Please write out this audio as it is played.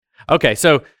Okay,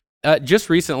 so just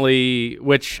recently,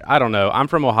 which I don't know, I'm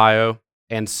from Ohio,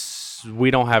 and we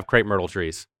don't have crepe myrtle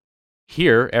trees.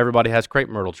 Here, everybody has crepe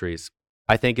myrtle trees.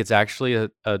 I think it's actually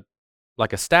a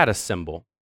like a status symbol.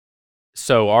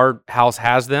 So our house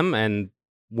has them, and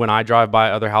when I drive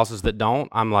by other houses that don't,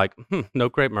 I'm like, no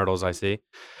crepe myrtles I see.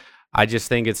 I just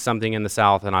think it's something in the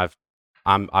South, and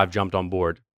I've jumped on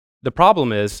board. The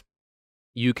problem is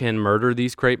you can murder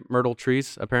these crepe myrtle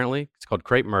trees. Apparently, it's called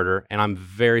crepe murder, and I'm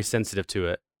very sensitive to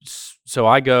it. So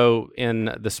I go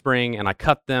in the spring and I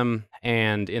cut them,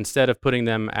 and instead of putting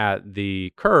them at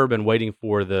the curb and waiting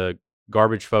for the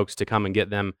garbage folks to come and get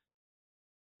them,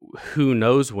 who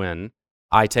knows when,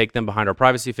 I take them behind our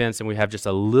privacy fence, and we have just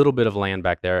a little bit of land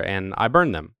back there, and I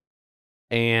burn them.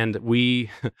 And we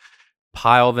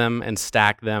pile them and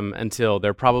stack them until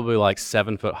they're probably like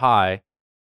 7 foot high,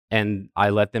 and I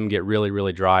let them get really,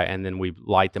 really dry, and then we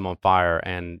light them on fire,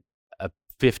 and a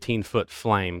 15-foot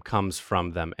flame comes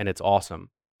from them, and it's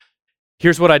awesome.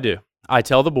 Here's what I do. I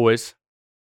tell the boys,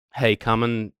 "Hey, come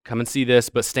and see this,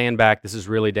 but stand back. This is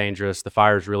really dangerous. The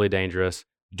fire is really dangerous.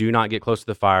 Do not get close to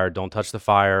the fire. Don't touch the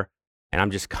fire." And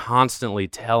I'm just constantly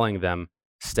telling them,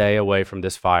 "Stay away from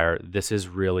this fire. This is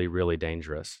really, really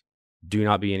dangerous. Do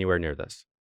not be anywhere near this."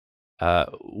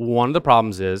 One of the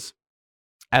problems is,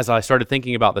 as I started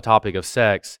thinking about the topic of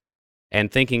sex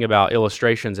and thinking about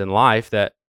illustrations in life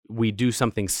that we do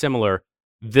something similar,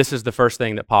 this is the first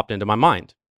thing that popped into my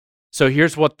mind. So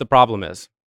here's what the problem is.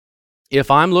 If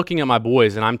I'm looking at my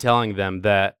boys and I'm telling them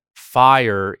that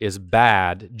fire is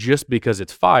bad just because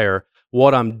it's fire,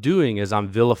 what I'm doing is I'm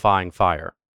vilifying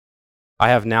fire. I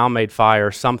have now made fire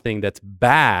something that's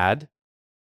bad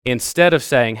instead of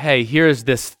saying, hey, here's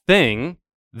this thing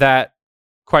that,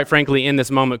 quite frankly, in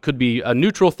this moment could be a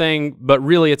neutral thing, but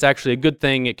really it's actually a good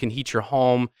thing. It can heat your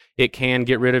home. It can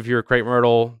get rid of your crepe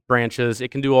myrtle branches.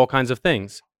 It can do all kinds of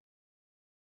things.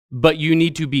 But you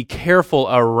need to be careful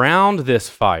around this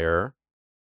fire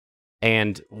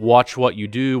and watch what you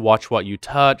do, watch what you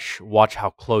touch, watch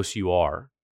how close you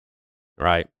are,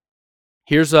 right?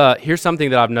 Here's something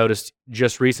that I've noticed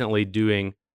just recently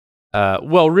doing,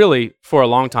 really for a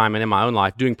long time and in my own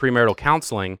life, doing premarital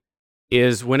counseling,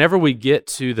 is whenever we get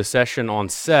to the session on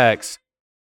sex,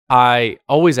 I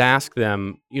always ask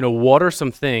them, what are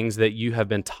some things that you have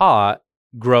been taught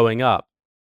growing up?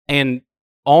 And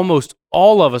almost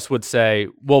all of us would say,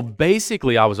 well,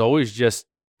 basically, I was always just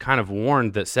kind of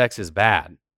warned that sex is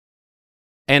bad.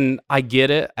 And I get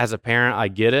it as a parent. I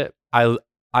get it.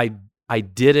 I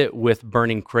did it with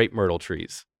burning crepe myrtle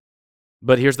trees.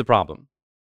 But here's the problem.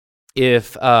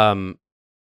 If we're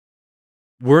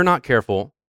not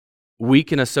careful, we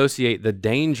can associate the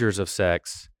dangers of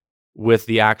sex with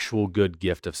the actual good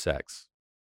gift of sex.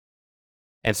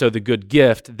 And so the good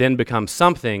gift then becomes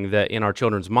something that in our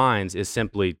children's minds is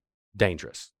simply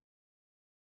dangerous.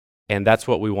 And that's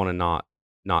what we want to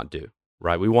not do,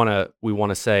 right? We want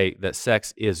to say that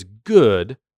sex is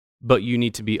good, but you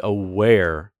need to be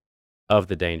aware of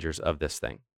the dangers of this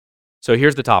thing. So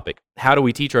here's the topic. How do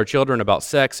we teach our children about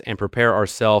sex and prepare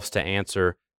ourselves to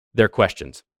answer their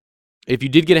questions? If you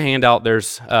did get a handout,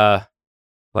 there's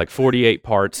like 48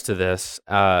 parts to this.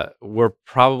 We're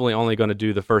probably only going to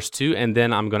do the first two, and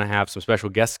then I'm going to have some special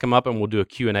guests come up, and we'll do a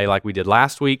Q&A like we did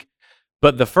last week.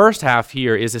 But the first half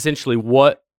here is essentially,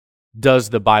 what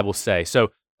does the Bible say? So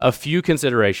a few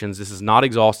considerations. This is not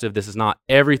exhaustive. This is not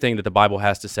everything that the Bible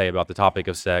has to say about the topic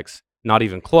of sex, not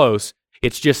even close.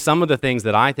 It's just some of the things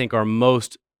that I think are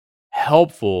most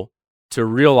helpful to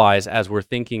realize as we're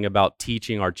thinking about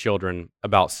teaching our children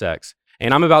about sex.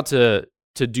 And I'm about to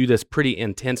do this pretty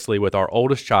intensely with our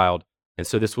oldest child, and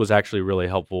so this was actually really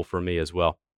helpful for me as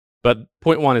well. But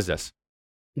point one is this.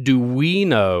 Do we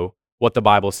know what the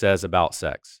Bible says about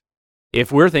sex? If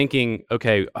we're thinking,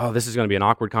 okay, this is going to be an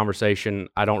awkward conversation,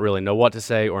 I don't really know what to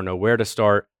say or know where to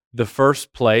start, the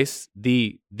first place,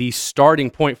 the starting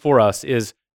point for us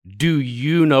is, do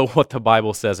you know what the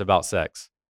Bible says about sex?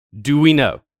 Do we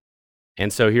know?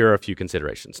 And so here are a few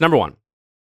considerations. Number one,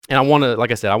 and I want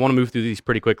to move through these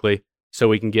pretty quickly so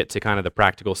we can get to kind of the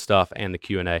practical stuff and the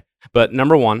Q&A. But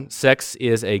number one, sex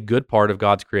is a good part of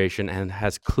God's creation and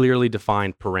has clearly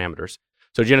defined parameters.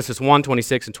 So Genesis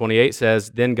 1:26 and 28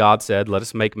 says, "Then God said, let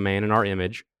us make man in our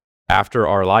image, after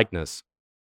our likeness,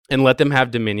 and let them have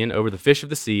dominion over the fish of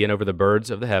the sea and over the birds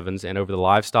of the heavens and over the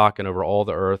livestock and over all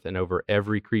the earth and over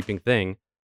every creeping thing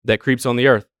that creeps on the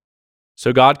earth."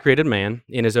 So God created man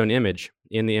in his own image.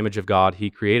 In the image of God, he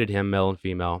created him, male and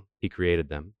female, he created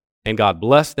them. And God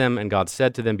blessed them, and God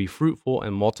said to them, "Be fruitful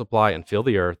and multiply and fill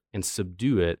the earth and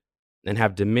subdue it and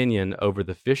have dominion over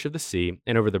the fish of the sea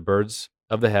and over the birds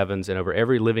of the heavens and over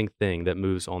every living thing that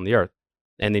moves on the earth."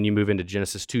 and then you move into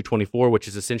Genesis 2:24, which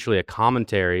is essentially a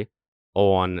commentary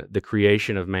on the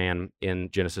creation of man in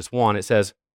Genesis 1. It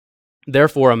says,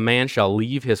 "Therefore a man shall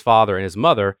leave his father and his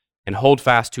mother and hold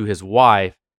fast to his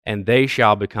wife, and they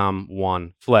shall become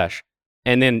one flesh."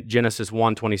 And then Genesis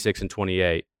 1:26 and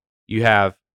 28, you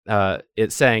have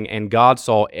it saying, "And God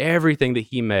saw everything that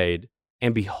he made,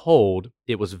 and behold,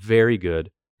 it was very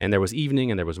good. And there was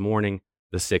evening and there was morning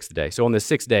the sixth day." So on the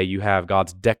sixth day, you have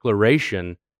God's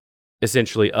declaration,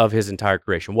 essentially, of his entire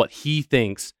creation, what he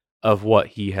thinks of what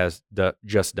he has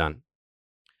just done.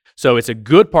 So it's a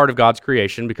good part of God's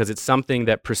creation because it's something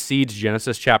that precedes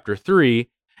Genesis chapter 3,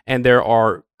 and there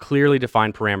are clearly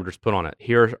defined parameters put on it.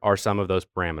 Here are some of those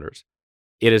parameters.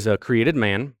 It is a created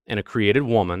man and a created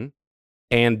woman,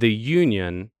 and the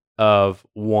union of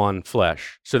one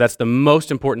flesh. So that's the most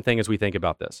important thing as we think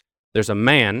about this. There's a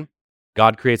man,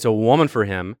 God creates a woman for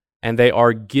him, and they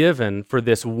are given for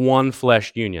this one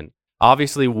flesh union.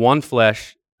 Obviously, one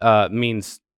flesh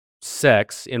means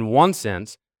sex in one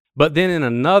sense, but then in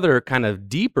another kind of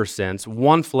deeper sense,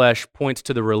 one flesh points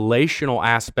to the relational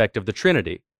aspect of the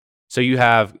Trinity. So you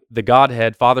have the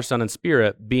Godhead, Father, Son, and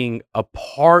Spirit being a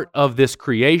part of this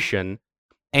creation,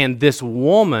 and this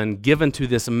woman given to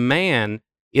this man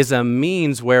is a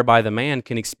means whereby the man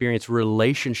can experience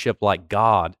relationship like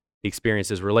God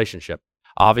experiences relationship.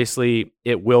 Obviously,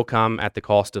 it will come at the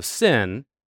cost of sin,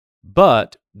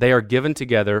 but they are given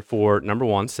together for, number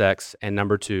one, sex, and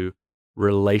number two,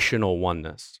 relational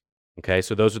oneness. Okay,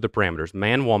 so those are the parameters.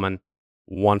 Man, woman,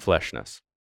 one fleshness.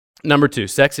 Number two,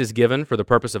 sex is given for the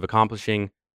purpose of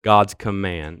accomplishing God's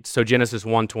command. So Genesis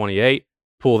 1:28,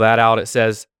 pull that out. It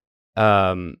says,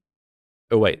 oh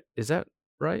wait, is that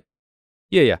right?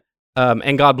 Yeah.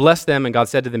 And God blessed them, and God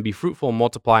said to them, "Be fruitful and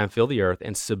multiply and fill the earth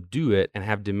and subdue it and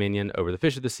have dominion over the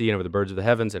fish of the sea and over the birds of the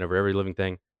heavens and over every living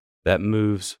thing that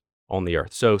moves on the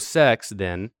earth." So sex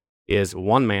then is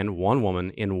one man, one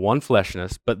woman in one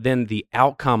fleshness, but then the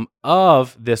outcome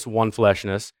of this one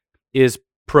fleshness is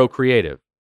procreative.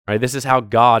 Right? This is how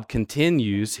God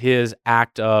continues his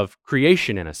act of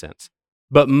creation in a sense.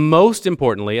 But most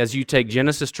importantly, as you take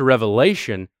Genesis to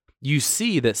Revelation, you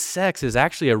see that sex is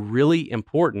actually a really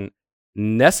important,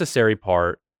 necessary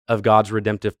part of God's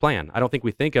redemptive plan. I don't think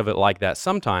we think of it like that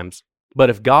sometimes, but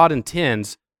if God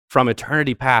intends from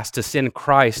eternity past to send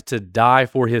Christ to die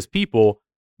for his people,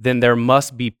 then there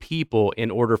must be people in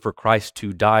order for Christ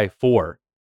to die for.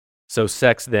 So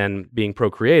sex then, being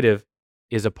procreative,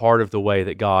 is a part of the way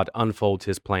that God unfolds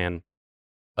his plan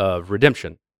of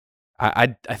redemption.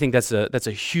 I think that's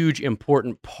a huge,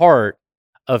 important part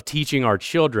of teaching our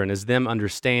children, is them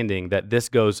understanding that this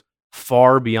goes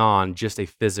far beyond just a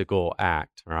physical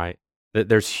act, right? That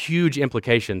there's huge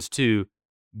implications to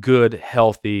good,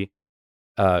 healthy,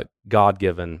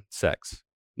 God-given sex.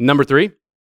 Number three,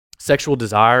 sexual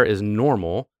desire is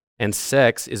normal, and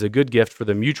sex is a good gift for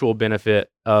the mutual benefit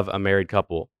of a married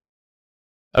couple.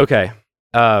 Okay.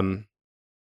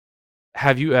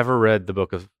 Have you ever read the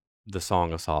book of the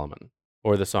Song of Solomon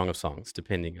or the Song of Songs,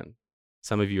 depending on?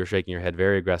 Some of you are shaking your head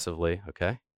very aggressively,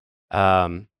 okay?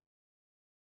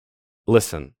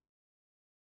 Listen,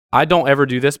 I don't ever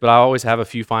do this, but I always have a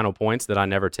few final points that I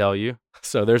never tell you.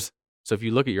 So if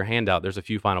you look at your handout, there's a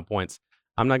few final points.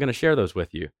 I'm not going to share those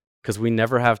with you because we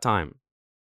never have time.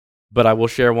 But I will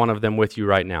share one of them with you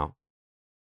right now.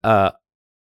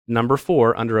 Number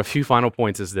 4, under a few final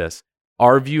points, is this: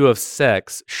 our view of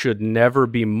sex should never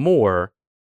be more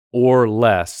or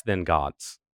less than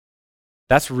God's.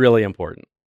 That's really important.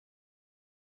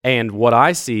 And what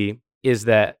I see is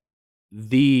that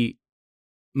the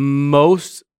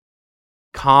most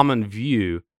common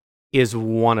view is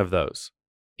one of those.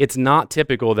 It's not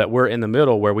typical that we're in the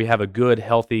middle where we have a good,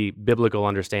 healthy, biblical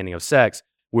understanding of sex.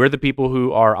 We're the people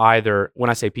who are either, when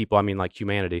I say people, I mean like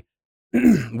humanity.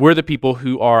 We're the people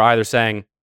who are either saying,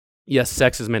 yes,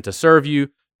 sex is meant to serve you,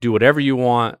 do whatever you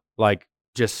want, like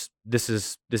just this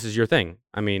is your thing.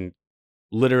 I mean,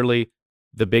 literally,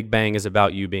 the Big Bang is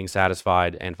about you being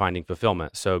satisfied and finding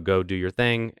fulfillment. So go do your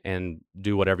thing and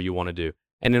do whatever you want to do.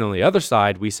 And then on the other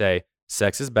side, we say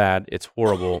sex is bad, it's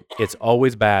horrible, it's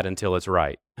always bad until it's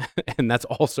right. And that's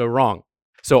also wrong.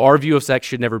 So our view of sex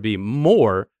should never be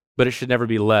more, but it should never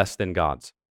be less than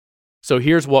God's. So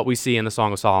here's what we see in the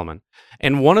Song of Solomon.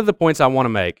 And one of the points I want to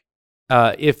make,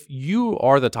 if you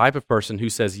are the type of person who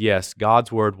says, yes,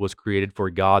 God's word was created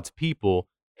for God's people,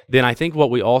 then I think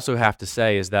what we also have to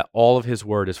say is that all of his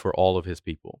word is for all of his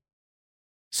people.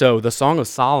 So the Song of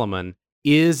Solomon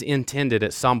is intended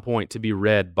at some point to be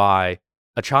read by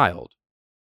a child.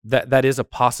 That is a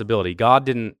possibility. God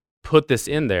didn't put this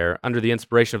in there under the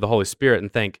inspiration of the Holy Spirit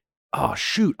and think, oh,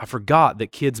 shoot, I forgot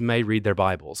that kids may read their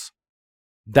Bibles.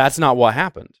 That's not what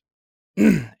happened.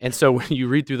 And so when you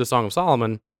read through the Song of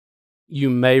Solomon, you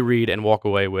may read and walk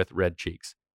away with red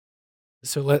cheeks.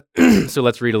 So so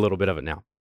let's read a little bit of it now.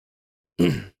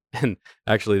 And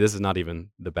actually, this is not even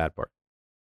the bad part.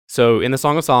 So in the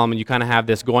Song of Solomon, you kind of have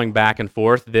this going back and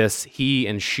forth, this he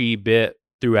and she bit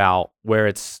throughout, where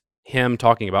it's him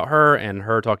talking about her and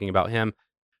her talking about him.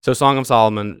 So Song of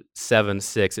Solomon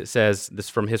 7:6, it says this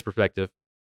from his perspective: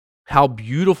 "How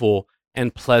beautiful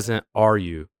and pleasant are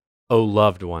you, O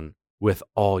loved one, with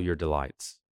all your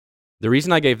delights." The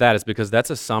reason I gave that is because that's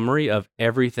a summary of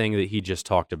everything that he just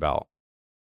talked about.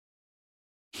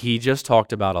 He just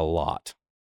talked about a lot.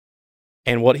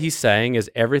 And what he's saying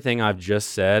is everything I've just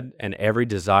said and every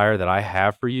desire that I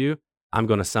have for you, I'm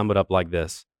going to sum it up like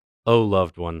this: "O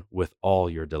loved one, with all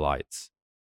your delights."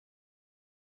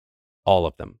 All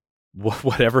of them.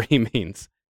 Whatever he means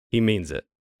it.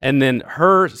 And then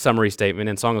her summary statement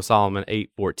in Song of Solomon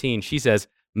 8:14, she says,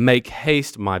 "Make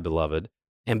haste, my beloved,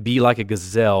 and be like a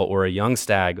gazelle or a young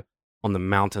stag on the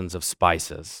mountains of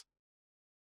spices."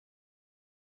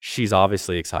 She's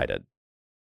obviously excited.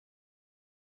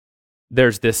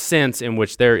 There's this sense in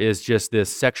which there is just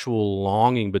this sexual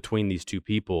longing between these two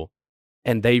people,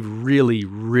 and they really,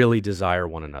 really desire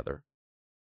one another.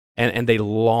 And they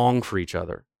long for each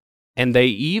other. And they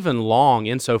even long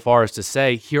insofar as to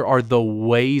say, here are the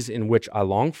ways in which I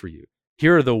long for you.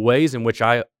 Here are the ways in which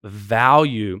I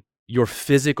value your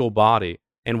physical body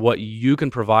and what you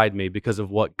can provide me because of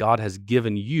what God has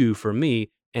given you for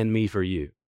me and me for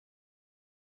you.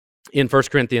 In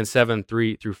 1 Corinthians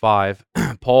 7:3-5,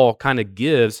 Paul kind of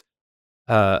gives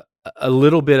a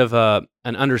little bit of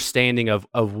an understanding of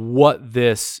what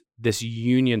this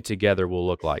union together will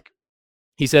look like.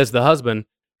 He says the husband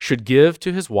should give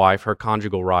to his wife her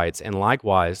conjugal rights, and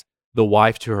likewise the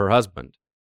wife to her husband.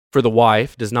 For the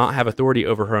wife does not have authority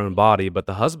over her own body, but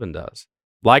the husband does.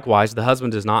 Likewise, the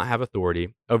husband does not have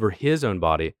authority over his own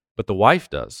body, but the wife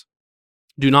does.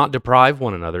 Do not deprive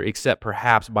one another, except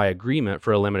perhaps by agreement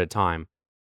for a limited time,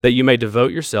 that you may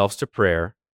devote yourselves to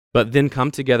prayer, but then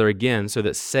come together again so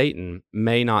that Satan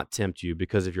may not tempt you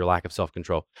because of your lack of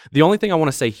self-control. The only thing I want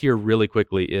to say here really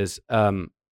quickly is, and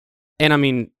I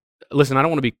mean, listen, I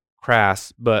don't want to be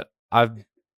crass, but I've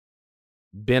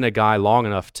been a guy long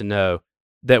enough to know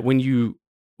that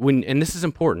and this is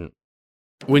important,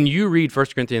 when you read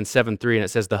 1 Corinthians 7:3 and it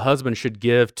says the husband should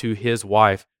give to his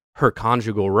wife her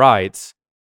conjugal rights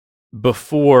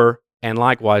before, and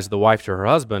likewise the wife to her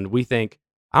husband, we think,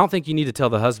 I don't think you need to tell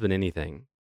the husband anything.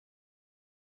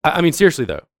 I mean, seriously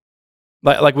though,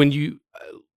 like when you,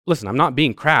 listen, I'm not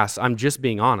being crass, I'm just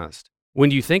being honest.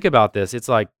 When you think about this, it's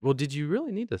like, well, did you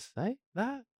really need to say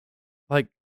that? Like,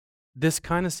 this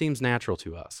kind of seems natural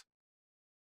to us.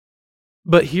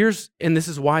 But and this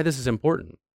is why this is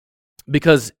important.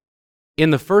 Because in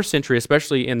the first century,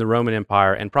 especially in the Roman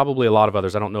Empire, and probably a lot of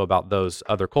others, I don't know about those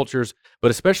other cultures,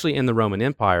 but especially in the Roman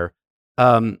Empire,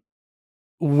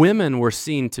 women were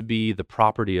seen to be the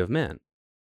property of men,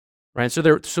 right? So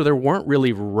there weren't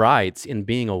really rights in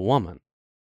being a woman.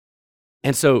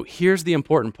 And so here's the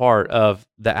important part of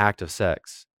the act of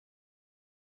sex.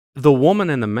 The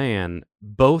woman and the man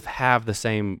both have the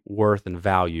same worth and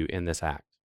value in this act.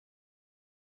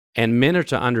 And men are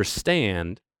to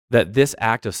understand that this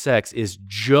act of sex is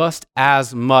just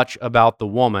as much about the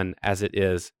woman as it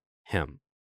is him.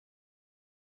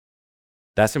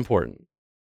 That's important,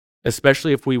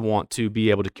 especially if we want to be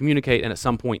able to communicate and at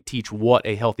some point teach what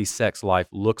a healthy sex life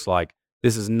looks like.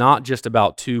 This is not just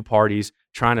about two parties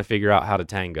trying to figure out how to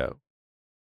tango.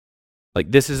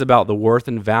 Like, this is about the worth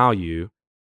and value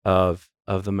of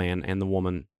the man and the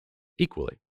woman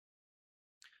equally.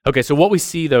 Okay, so what we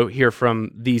see, though, here from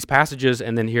these passages,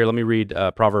 and then here, let me read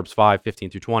Proverbs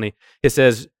 5:15-20. It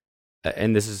says,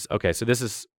 and this is, okay, so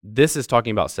this is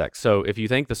talking about sex. So if you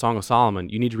think the Song of Solomon,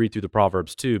 you need to read through the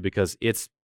Proverbs too, because it's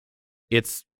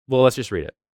well, let's just read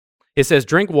it. It says,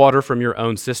 drink water from your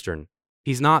own cistern.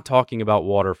 He's not talking about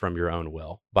water from your own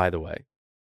well, by the way.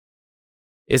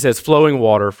 It says, flowing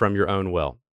water from your own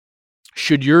well.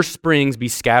 Should your springs be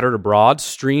scattered abroad,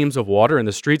 streams of water in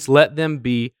the streets, let them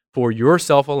be for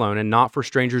yourself alone and not for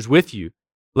strangers with you.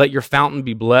 Let your fountain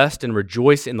be blessed and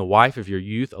rejoice in the wife of your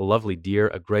youth, a lovely deer,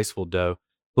 a graceful doe.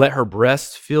 Let her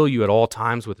breasts fill you at all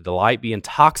times with delight. Be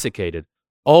intoxicated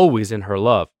always in her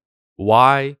love.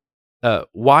 Why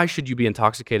should you be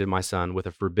intoxicated, my son, with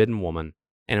a forbidden woman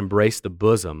and embrace the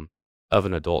bosom of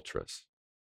an adulteress?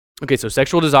 Okay, so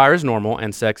sexual desire is normal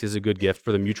and sex is a good gift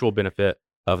for the mutual benefit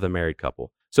of the married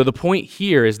couple. So the point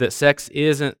here is that sex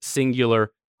isn't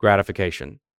singular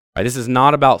gratification. Right? This is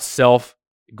not about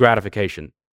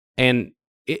self-gratification. And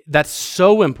that's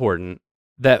so important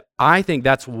that I think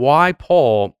that's why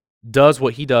Paul does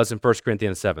what he does in 1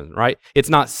 Corinthians 7, right? It's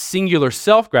not singular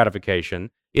self-gratification,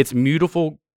 it's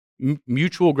mutual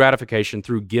gratification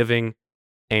through giving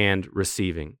and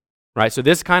receiving, right? So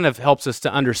this kind of helps us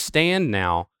to understand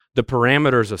now the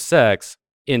parameters of sex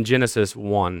in Genesis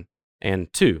 1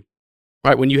 and 2,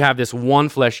 right? When you have this one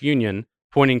flesh union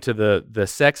pointing to the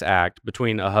sex act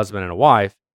between a husband and a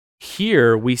wife,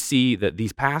 here we see that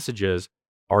these passages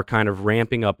are kind of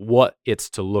ramping up what it's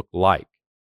to look like,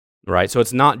 right? So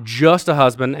it's not just a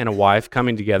husband and a wife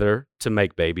coming together to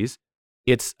make babies.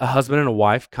 It's a husband and a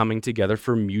wife coming together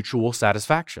for mutual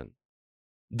satisfaction.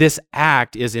 This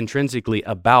act is intrinsically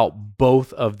about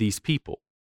both of these people.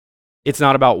 It's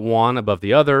not about one above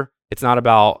the other. It's not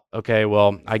about, okay,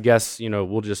 well, I guess,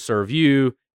 we'll just serve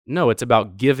you. No, it's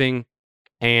about giving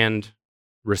and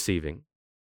receiving.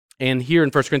 And here in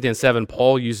 1 Corinthians 7,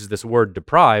 Paul uses this word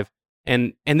deprive.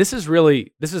 And this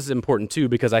is important too,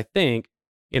 because I think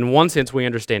in one sense we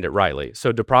understand it rightly.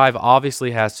 So deprive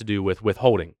obviously has to do with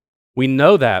withholding. We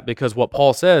know that because what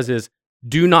Paul says is,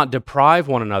 do not deprive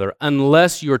one another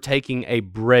unless you're taking a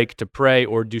break to pray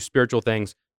or do spiritual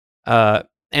things. And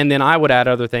then I would add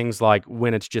other things like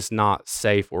when it's just not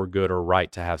safe or good or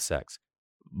right to have sex.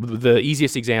 The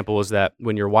easiest example is that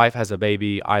when your wife has a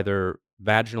baby, either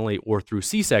vaginally or through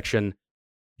C-section,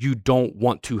 you don't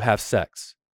want to have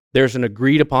sex. There's an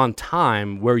agreed upon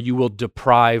time where you will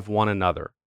deprive one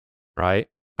another, right?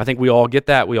 I think we all get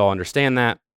that. We all understand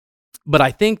that. But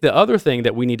I think the other thing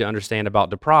that we need to understand about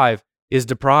deprive is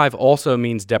deprive also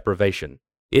means deprivation.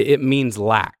 It means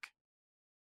lack.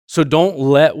 So don't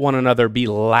let one another be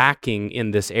lacking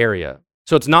in this area.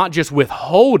 So it's not just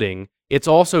withholding, it's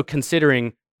also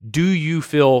considering, do you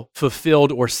feel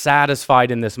fulfilled or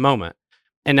satisfied in this moment?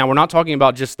 And now we're not talking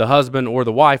about just the husband or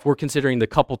the wife, we're considering the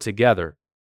couple together.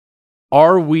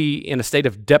 Are we in a state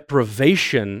of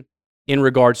deprivation in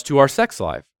regards to our sex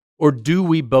life? Or do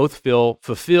we both feel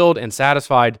fulfilled and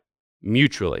satisfied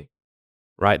mutually?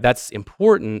 Right? That's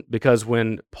important because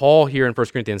when Paul here in 1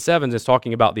 Corinthians 7 is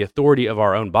talking about the authority of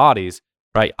our own bodies,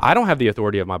 right? I don't have the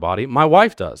authority of my body, my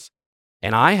wife does.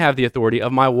 And I have the authority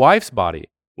of my wife's body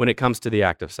when it comes to the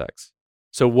act of sex.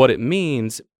 So what it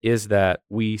means is that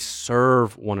we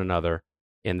serve one another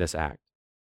in this act.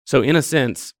 So in a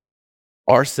sense,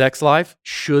 our sex life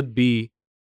should be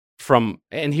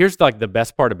and here's like the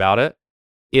best part about it,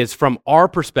 is from our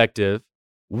perspective,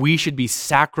 we should be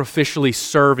sacrificially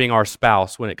serving our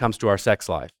spouse when it comes to our sex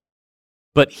life.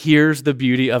 But here's the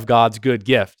beauty of God's good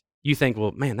gift. You think,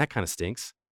 well, man, that kind of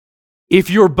stinks. If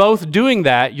you're both doing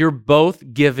that, you're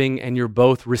both giving and you're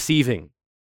both receiving.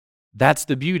 That's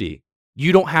the beauty.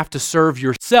 You don't have to serve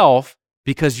yourself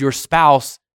because your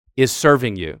spouse is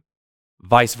serving you,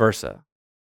 vice versa.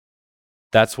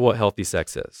 That's what healthy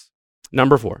sex is.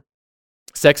 Number 4,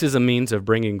 sex is a means of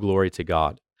bringing glory to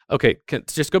God. Okay,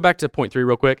 just go back to point 3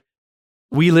 real quick.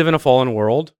 We live in a fallen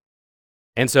world.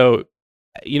 And so,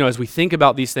 as we think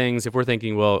about these things, if we're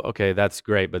thinking, well, okay, that's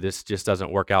great, but this just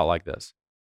doesn't work out like this.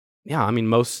 Yeah,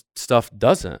 most stuff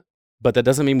doesn't. But that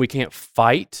doesn't mean we can't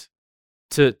fight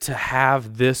to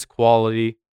have this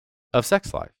quality of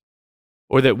sex life.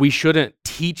 Or that we shouldn't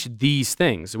teach these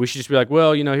things. We should just be like,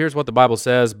 well, here's what the Bible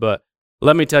says, but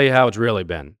let me tell you how it's really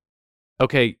been.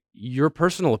 Okay, your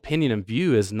personal opinion and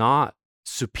view is not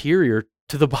superior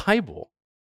to the Bible.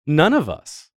 None of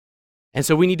us. And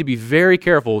so we need to be very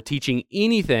careful teaching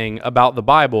anything about the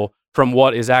Bible from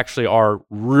what is actually our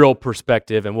real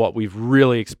perspective and what we've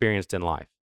really experienced in life.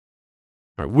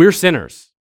 All right, we're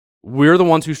sinners. We're the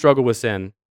ones who struggle with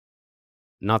sin,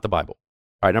 not the Bible.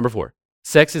 All right, number 4.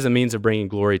 Sex is a means of bringing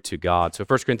glory to God. So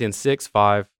 1 Corinthians 6,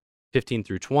 5, 15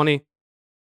 through 20.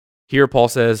 Here Paul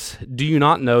says, do you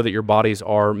not know that your bodies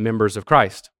are members of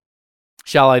Christ?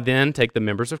 Shall I then take the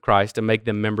members of Christ and make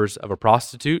them members of a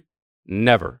prostitute?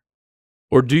 Never.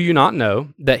 Or do you not know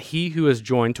that he who is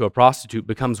joined to a prostitute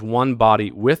becomes one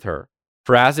body with her?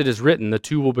 For as it is written, the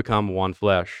two will become one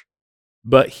flesh.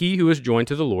 But he who is joined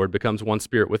to the Lord becomes one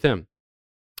spirit with him.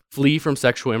 Flee from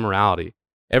sexual immorality.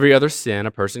 Every other sin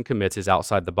a person commits is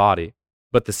outside the body,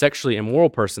 but the sexually immoral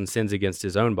person sins against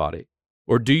his own body.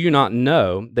 Or do you not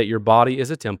know that your body is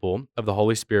a temple of the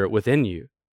Holy Spirit within you,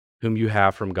 whom you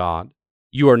have from God?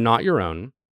 You are not your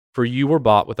own, for you were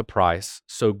bought with a price,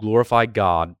 so glorify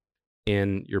God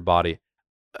in your body.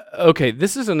 Okay,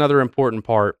 this is another important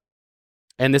part,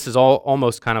 and this is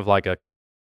almost kind of like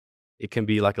it can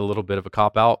be like a little bit of a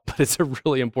cop-out, but it's a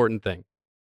really important thing,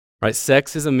 right?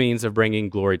 Sex is a means of bringing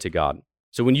glory to God.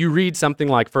 So when you read something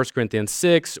like 1 Corinthians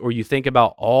 6, or you think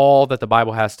about all that the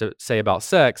Bible has to say about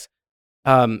sex,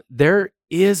 there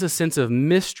is a sense of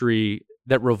mystery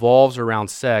that revolves around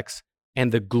sex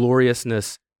and the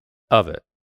gloriousness of it,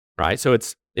 right? So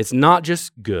it's not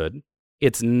just good.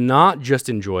 It's not just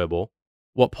enjoyable.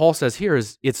 What Paul says here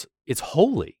is it's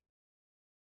holy.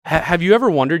 Have you ever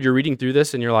wondered, you're reading through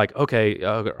this and you're like, okay,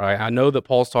 I know that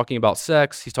Paul's talking about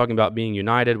sex. He's talking about being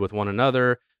united with one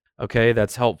another. Okay,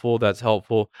 that's helpful. That's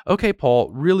helpful. Okay, Paul,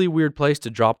 really weird place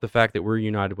to drop the fact that we're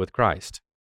united with Christ,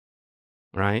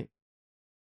 right?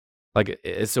 Like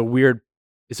it's a weird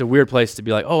place to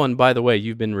be like, oh, and by the way,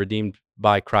 you've been redeemed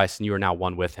by Christ and you are now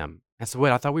one with him. And so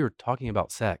wait, I thought we were talking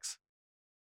about sex.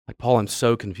 Like, Paul, I'm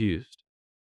so confused.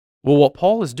 Well, what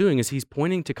Paul is doing is he's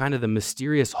pointing to kind of the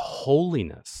mysterious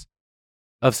holiness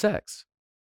of sex.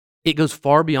 It goes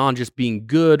far beyond just being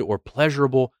good or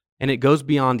pleasurable, and it goes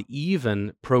beyond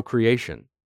even procreation,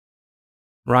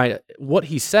 right? What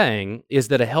he's saying is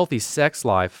that a healthy sex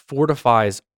life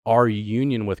fortifies our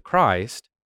union with Christ,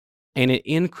 and it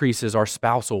increases our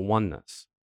spousal oneness.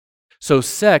 So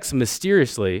sex,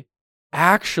 mysteriously,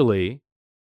 actually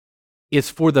is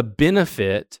for the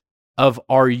benefit of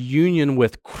our union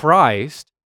with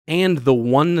Christ and the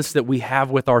oneness that we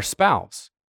have with our spouse.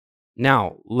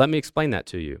 Now, let me explain that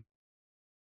to you.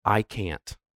 I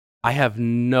can't. I have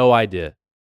no idea,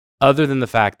 other than the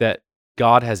fact that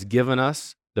God has given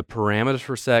us the parameters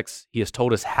for sex. He has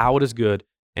told us how it is good,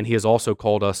 and he has also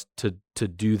called us to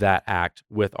do that act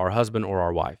with our husband or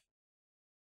our wife.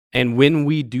 And when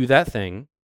we do that thing,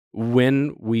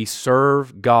 when we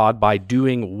serve God by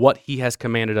doing what he has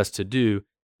commanded us to do,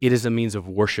 it is a means of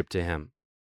worship to him.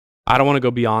 I don't want to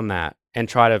go beyond that and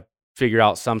try to figure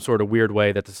out some sort of weird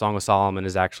way that the Song of Solomon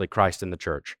is actually Christ in the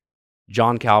church.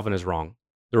 John Calvin is wrong.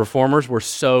 The Reformers were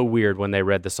so weird when they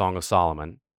read the Song of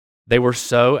Solomon. They were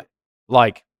so,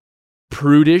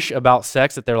 prudish about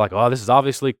sex that they're like, oh, this is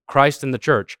obviously Christ in the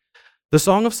church. The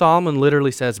Song of Solomon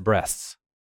literally says breasts.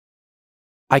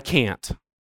 I can't.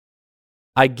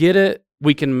 I get it.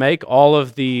 We can make all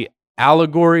of the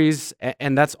allegories,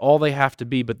 and that's all they have to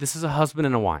be, but this is a husband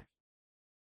and a wife.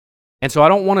 And so I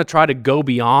don't want to try to go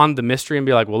beyond the mystery and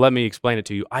be like, well, let me explain it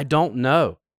to you. I don't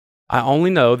know. I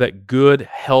only know that good,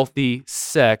 healthy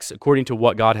sex, according to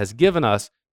what God has given us,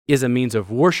 is a means of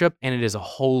worship, and it is a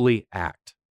holy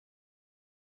act.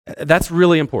 That's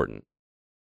really important,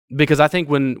 because I think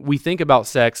when we think about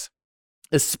sex,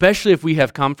 especially if we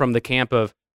have come from the camp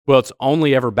of, well, it's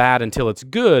only ever bad until it's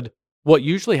good, what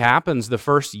usually happens the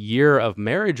first year of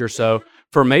marriage or so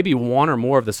for maybe one or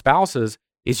more of the spouses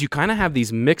is you kind of have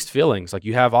these mixed feelings. Like,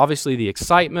 you have obviously the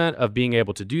excitement of being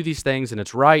able to do these things and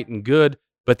it's right and good,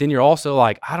 but then you're also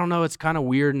like, I don't know, it's kind of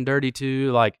weird and dirty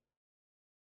too. Like,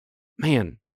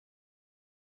 man,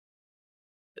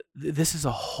 this is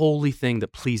a holy thing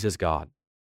that pleases God.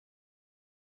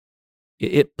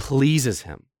 It pleases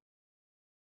him.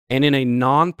 And in a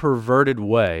non-perverted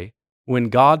way, when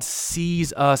God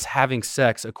sees us having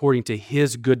sex according to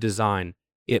his good design,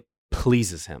 it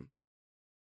pleases him.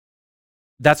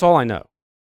 That's all I know.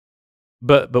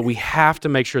 But we have to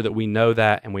make sure that we know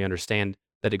that and we understand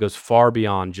that it goes far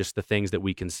beyond just the things that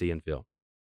we can see and feel.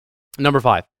 Number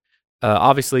 5,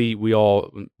 obviously we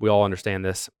all understand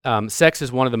this. Sex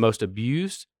is one of the most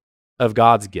abused of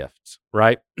God's gifts,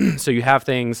 right? So you have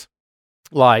things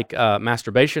like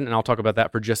masturbation, and I'll talk about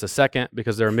that for just a second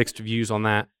because there are mixed views on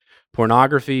that.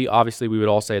 Pornography, obviously we would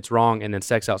all say it's wrong, and then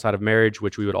sex outside of marriage,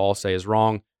 which we would all say is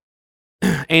wrong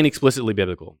and explicitly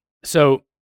biblical. So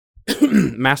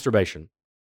masturbation.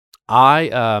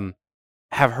 I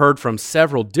have heard from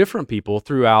several different people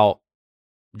throughout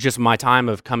just my time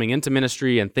of coming into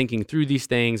ministry and thinking through these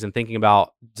things and thinking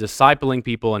about discipling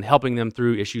people and helping them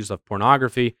through issues of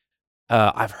pornography.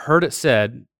 I've heard it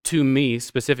said to me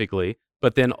specifically,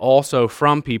 but then also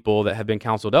from people that have been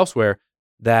counseled elsewhere,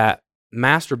 that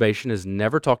masturbation is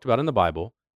never talked about in the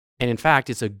Bible. And in fact,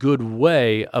 it's a good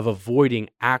way of avoiding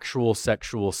actual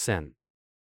sexual sin.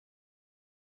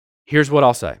 Here's what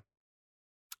I'll say.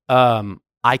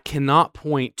 I cannot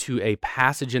point to a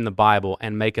passage in the Bible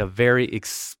and make a very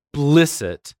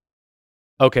explicit,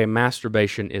 okay,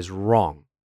 masturbation is wrong.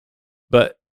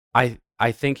 But I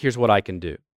think here's what I can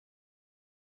do.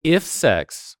 If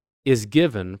sex is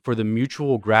given for the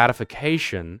mutual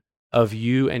gratification of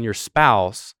you and your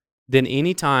spouse, then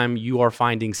anytime you are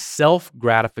finding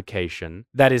self-gratification,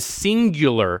 that is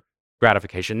singular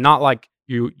gratification, not like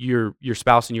your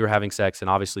spouse and you are having sex and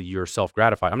obviously you're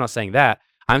self-gratified. I'm not saying that.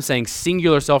 I'm saying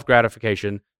singular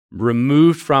self-gratification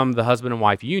removed from the husband and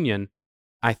wife union.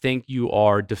 I think you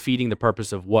are defeating the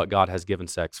purpose of what God has given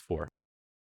sex for.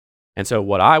 And so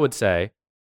what I would say,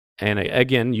 and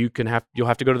again, you'll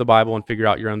have to go to the Bible and figure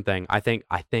out your own thing. I think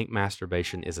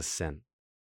masturbation is a sin.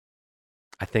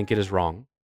 I think it is wrong.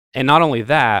 And not only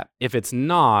that, if it's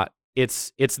not,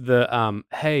 It's the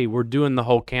hey, we're doing the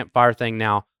whole campfire thing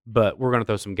now, but we're going to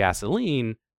throw some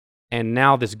gasoline, and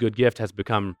now this good gift has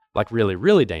become like really,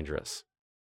 really dangerous.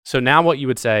 So now what you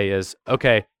would say is,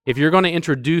 okay, if you're going to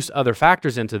introduce other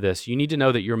factors into this, you need to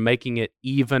know that you're making it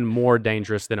even more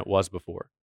dangerous than it was before,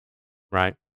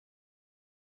 right?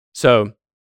 So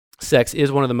sex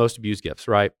is one of the most abused gifts,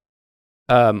 right?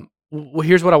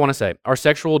 Here's what I want to say. Our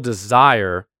sexual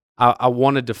desire, I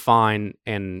want to define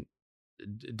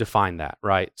that,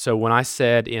 right? So when I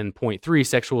said in point 3,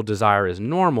 sexual desire is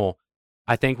normal,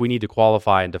 I think we need to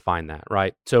qualify and define that,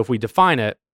 right? So if we define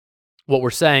it, what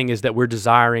we're saying is that we're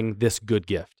desiring this good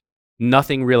gift.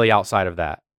 Nothing really outside of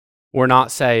that. We're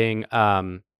not saying,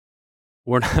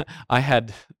 we're not,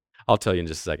 I'll tell you in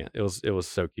just a second. It was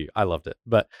so cute. I loved it.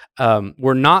 But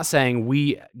we're not saying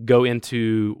we go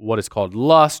into what is called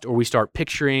lust, or we start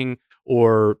picturing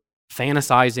or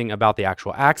fantasizing about the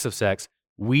actual acts of sex.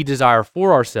 We desire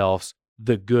for ourselves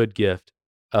the good gift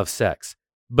of sex.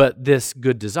 But this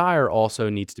good desire also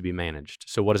needs to be managed.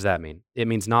 So what does that mean? It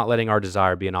means not letting our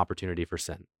desire be an opportunity for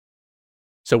sin.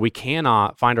 So we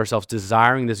cannot find ourselves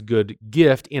desiring this good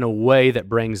gift in a way that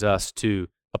brings us to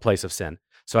a place of sin.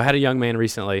 So I had a young man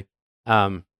recently.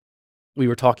 We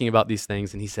were talking about these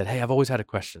things, and he said, "Hey, I've always had a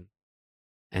question."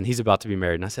 And he's about to be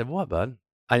married. And I said, "What, bud?"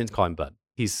 I didn't call him bud.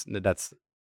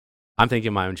 I'm thinking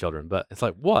of my own children, but it's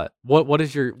like, what? What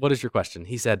is your question?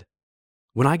 He said,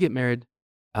 "When I get married,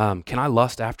 can I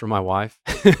lust after my wife?"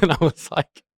 And I was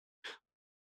like,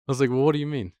 "Well, what do you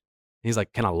mean?" And he's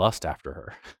like, "Can I lust after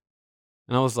her?"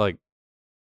 And I was like,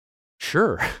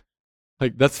 "Sure."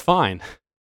 Like, that's fine.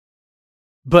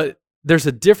 But there's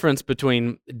a difference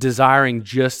between desiring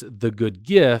just the good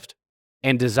gift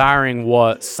and desiring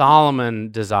what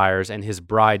Solomon desires and his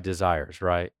bride desires,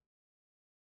 right?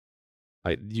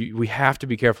 Like, we have to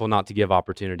be careful not to give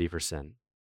opportunity for sin.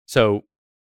 So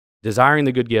desiring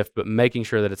the good gift, but making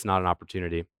sure that it's not an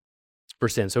opportunity for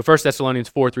sin. So 1 Thessalonians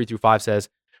 4:3-5 says,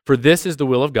 "For this is the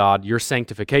will of God, your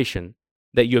sanctification,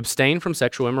 that you abstain from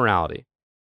sexual immorality,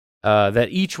 that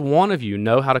each one of you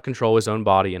know how to control his own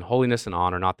body in holiness and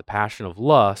honor, not the passion of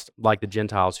lust, like the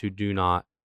Gentiles who do not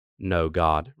know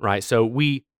God." Right? So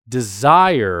we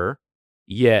desire,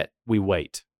 yet we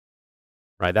wait.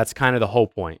 Right? That's kind of the whole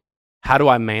point. How do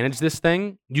I manage this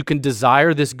thing? You can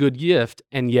desire this good gift,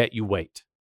 and yet you wait.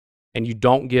 And you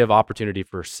don't give opportunity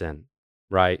for sin,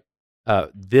 right?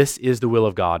 This is the will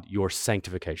of God, your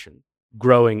sanctification,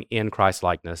 growing in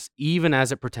Christ-likeness, even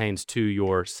as it pertains to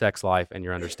your sex life and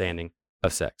your understanding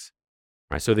of sex.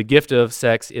 Right? So the gift of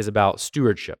sex is about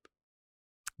stewardship.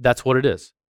 That's what it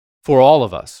is for all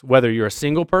of us, whether you're a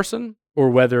single person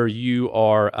or whether you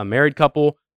are a married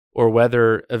couple or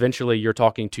whether eventually you're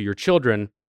talking to your children.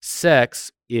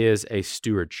 Sex is a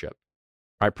stewardship,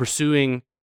 right? Purity,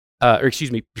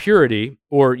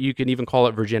 or you can even call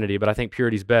it virginity, but I think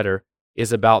purity is better,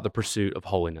 is about the pursuit of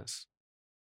holiness.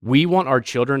 We want our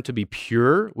children to be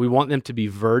pure. We want them to be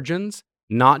virgins,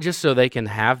 not just so they can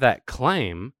have that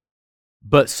claim,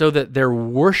 but so that their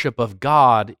worship of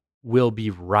God will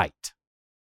be right.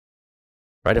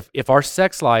 Right? If our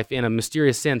sex life in a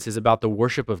mysterious sense is about the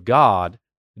worship of God,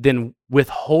 then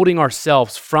withholding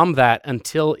ourselves from that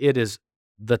until it is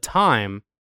the time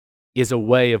is a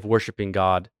way of worshiping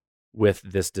God with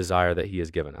this desire that he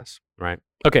has given us, right?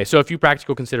 Okay, so a few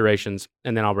practical considerations,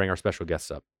 and then I'll bring our special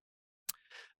guests up.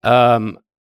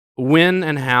 When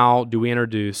and how do we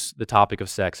introduce the topic of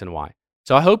sex and why?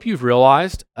 So I hope you've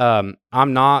realized I'm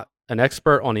not an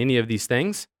expert on any of these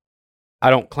things. I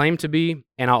don't claim to be,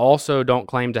 and I also don't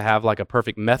claim to have like a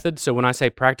perfect method. So when I say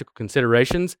practical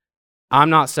considerations, I'm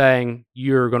not saying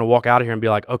you're going to walk out of here and be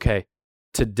like, okay,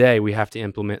 today we have to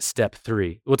implement step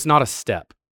 3. Well, it's not a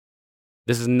step.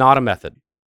 This is not a method.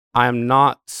 I am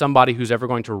not somebody who's ever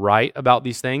going to write about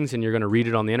these things and you're going to read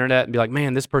it on the internet and be like,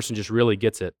 man, this person just really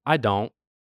gets it. I don't.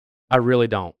 I really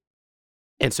don't.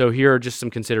 And so here are just some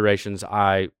considerations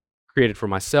I created for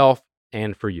myself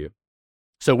and for you.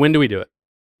 So when do we do it?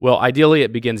 Well, ideally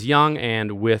it begins young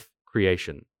and with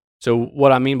creation. So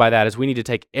what I mean by that is we need to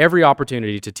take every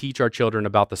opportunity to teach our children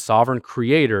about the sovereign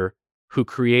creator who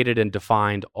created and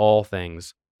defined all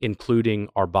things, including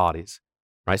our bodies,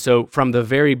 right? So from the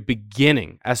very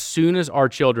beginning, as soon as our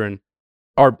children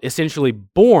are essentially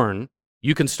born,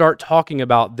 you can start talking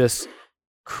about this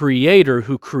creator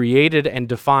who created and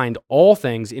defined all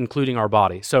things, including our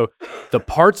body. So the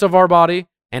parts of our body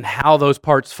and how those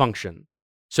parts function.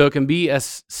 So it can be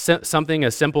something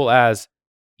as simple as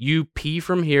you pee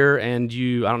from here and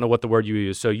I don't know what the word you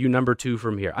use, so you number 2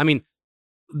 from here. I mean,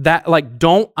 that, like,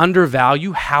 don't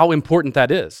undervalue how important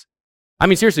that is. I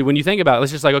mean, seriously, when you think about it,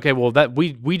 it's just like, okay, well, that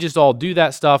we just all do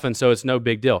that stuff, and so it's no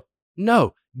big deal.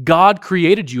 No, God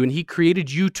created you, and he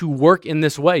created you to work in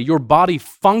this way. Your body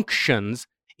functions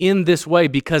in this way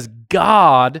because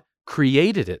God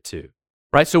created it to,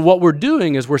 right? So what we're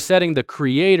doing is we're setting the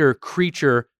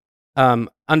creator-creature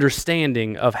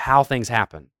understanding of how things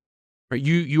happen. Right?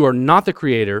 You are not the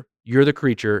creator, you're the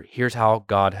creature. Here's how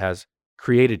God has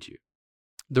created you.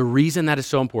 The reason that is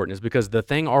so important is because the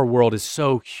thing our world is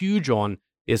so huge on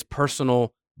is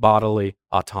personal bodily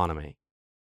autonomy.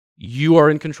 You are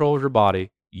in control of your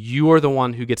body. You are the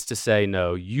one who gets to say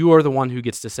no. You are the one who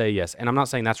gets to say yes. And I'm not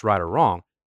saying that's right or wrong,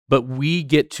 but we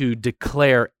get to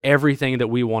declare everything that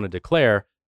we want to declare.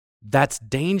 That's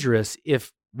dangerous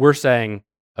if we're saying,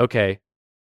 okay,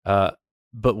 but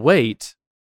wait,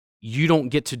 you don't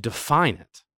get to define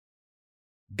it.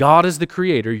 God is the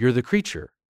creator, you're the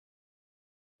creature.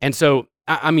 And so,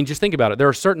 I mean, just think about it. There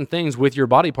are certain things with your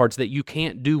body parts that you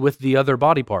can't do with the other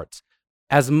body parts.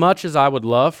 As much as I would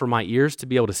love for my ears to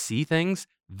be able to see things,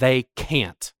 they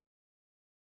can't.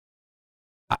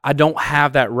 I don't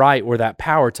have that right or that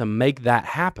power to make that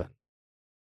happen.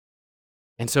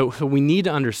 And so we need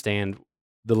to understand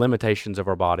the limitations of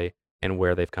our body and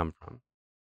where they've come from.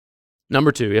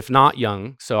 Number two, if not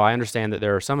young, so I understand that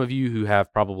there are some of you who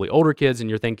have probably older kids and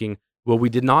you're thinking, well, we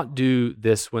did not do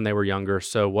this when they were younger,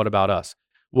 so what about us?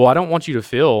 Well, I don't want you to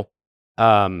feel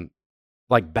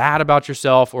like bad about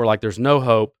yourself or like there's no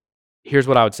hope. Here's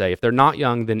what I would say. If they're not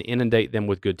young, then inundate them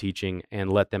with good teaching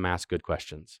and let them ask good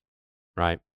questions,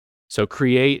 right? So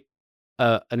create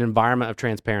an environment of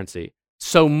transparency,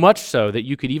 so much so that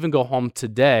you could even go home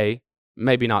today,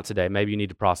 maybe not today, maybe you need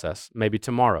to process, maybe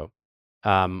tomorrow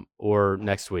or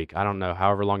next week. I don't know,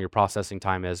 however long your processing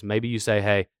time is. Maybe you say,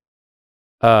 hey,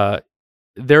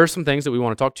 there are some things that we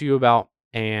want to talk to you about,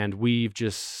 and we've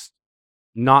just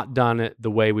not done it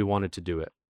the way we wanted to do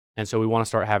it. And so we want to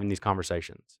start having these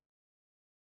conversations.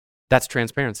 That's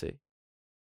transparency.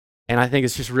 And I think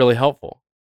it's just really helpful.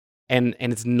 And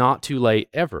it's not too late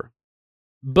ever.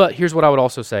 But here's what I would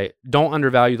also say. Don't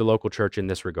undervalue the local church in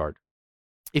this regard.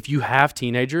 If you have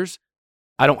teenagers,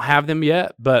 I don't have them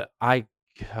yet, but I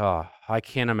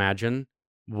can't imagine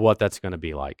what that's going to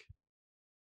be like.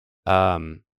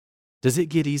 Does it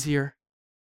get easier?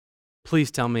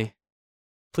 Please tell me.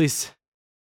 Please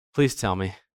tell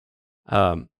me.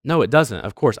 No, it doesn't.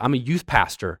 Of course, I'm a youth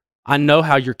pastor. I know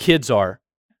how your kids are.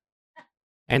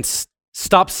 And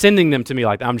stop sending them to me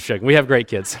like that. I'm just joking. We have great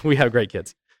kids. We have great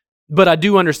kids. But I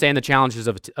do understand the challenges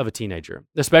of a teenager,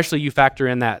 especially you factor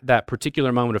in that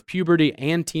particular moment of puberty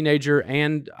and teenager.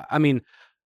 And I mean,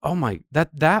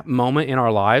 that moment in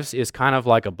our lives is kind of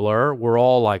like a blur. We're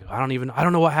all like, I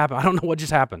don't know what happened. I don't know what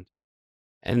just happened.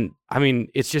 And I mean,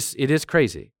 it is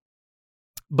crazy.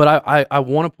 But I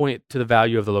want to point to the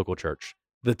value of the local church.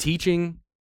 The teaching,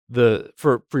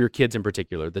 for your kids in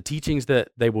particular, the teachings that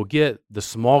they will get, the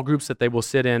small groups that they will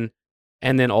sit in,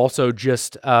 and then also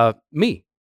just me.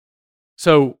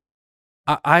 So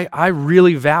I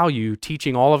really value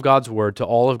teaching all of God's word to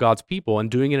all of God's people and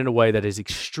doing it in a way that is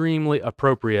extremely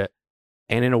appropriate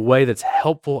and in a way that's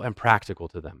helpful and practical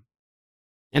to them.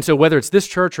 And so whether it's this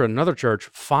church or another church,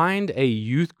 find a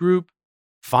youth group,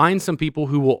 find some people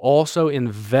who will also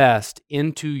invest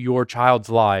into your child's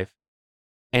life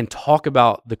and talk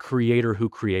about the creator who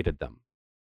created them.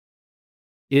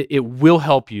 It will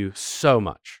help you so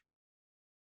much.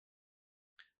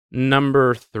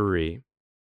 Number 3.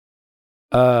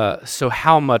 So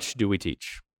how much do we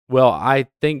teach? Well, I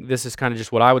think this is kind of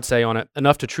just what I would say on it.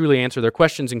 Enough to truly answer their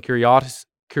questions and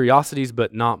curiosities,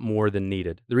 but not more than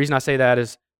needed. The reason I say that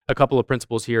is a couple of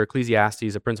principles here.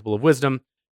 Ecclesiastes, a principle of wisdom.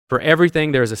 For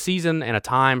everything, there is a season and a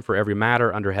time for every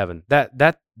matter under heaven.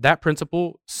 That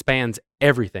principle spans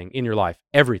everything in your life,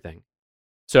 everything.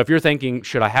 So if you're thinking,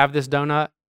 should I have this donut?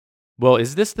 Well,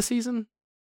 is this the season?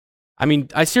 I mean,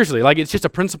 I seriously, like, it's just a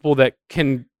principle that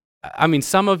can, I mean,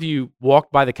 some of you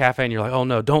walk by the cafe and you're like, oh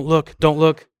no, don't look.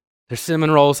 There's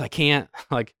cinnamon rolls, I can't.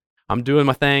 Like, I'm doing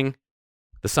my thing.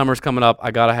 The summer's coming up. I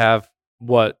gotta have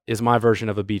what is my version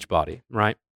of a beach body,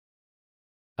 right?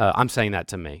 I'm saying that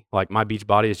to me. Like, my beach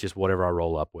body is just whatever I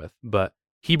roll up with. But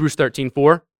Hebrews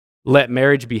 13:4, let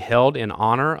marriage be held in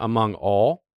honor among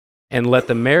all, and let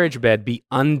the marriage bed be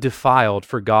undefiled,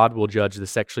 for God will judge the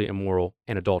sexually immoral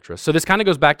and adulterous. So this kind of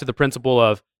goes back to the principle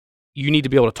of you need to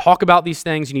be able to talk about these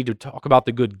things. You need to talk about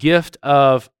the good gift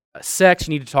of sex.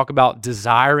 You need to talk about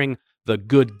desiring the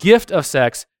good gift of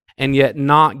sex and yet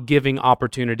not giving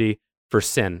opportunity for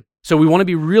sin. So we want to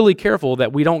be really careful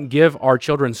that we don't give our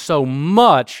children so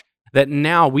much that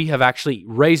now we have actually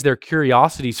raised their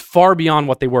curiosities far beyond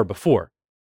what they were before.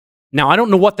 Now, I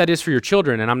don't know what that is for your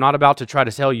children, and I'm not about to try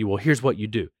to tell you, well, here's what you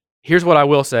do. Here's what I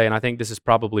will say, and I think this is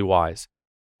probably wise.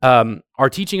 our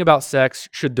teaching about sex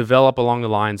should develop along the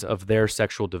lines of their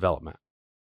sexual development.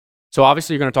 So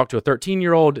obviously, you're going to talk to a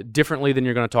 13-year-old differently than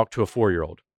you're going to talk to a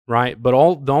 4-year-old, right? But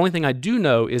the only thing I do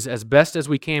know is, as best as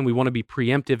we can, we want to be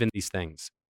preemptive in these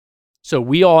things. So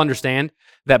we all understand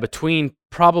that between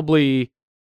probably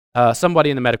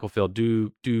somebody in the medical field,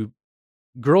 do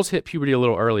girls hit puberty a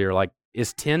little earlier? Like,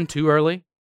 is 10 too early?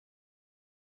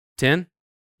 10?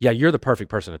 Yeah, you're the perfect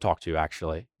person to talk to,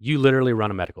 actually. You literally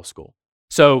run a medical school.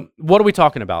 So what are we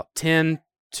talking about? 10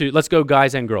 to, let's go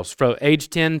guys and girls, from age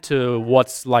 10 to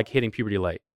what's like hitting puberty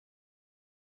late?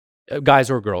 Guys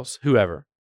or girls, whoever.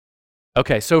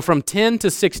 Okay, so from 10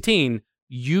 to 16,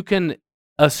 you can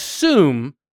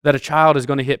assume that a child is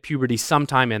going to hit puberty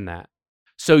sometime in that.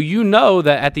 So you know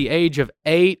that at the age of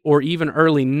 8 or even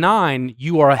early 9,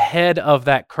 you are ahead of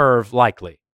that curve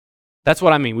likely. That's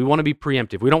what I mean. We want to be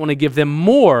preemptive. We don't want to give them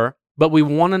more, but we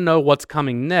want to know what's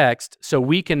coming next so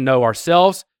we can know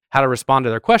ourselves how to respond to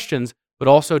their questions, but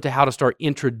also to how to start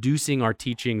introducing our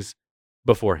teachings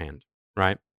beforehand,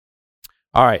 right?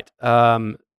 All right.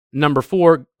 Number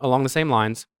 4, along the same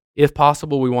lines, if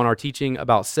possible, we want our teaching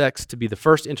about sex to be the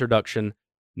first introduction,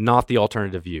 not the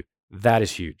alternative view. That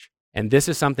is huge. And this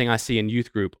is something I see in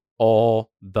youth group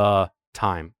all the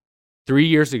time. 3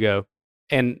 years ago,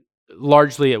 and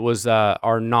largely it was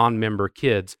our non-member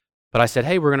kids, but I said,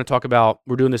 hey, we're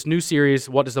doing this new series.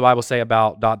 What does the Bible say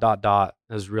about ... That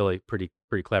was really pretty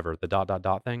clever,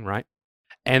 the ... thing, right?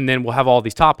 And then we'll have all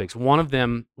these topics. One of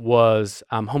them was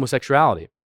homosexuality.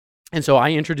 And so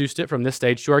I introduced it from this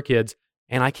stage to our kids,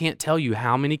 and I can't tell you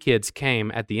how many kids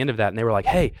came at the end of that, and they were like,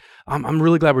 hey, I'm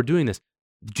really glad we're doing this.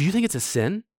 Do you think it's a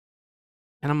sin?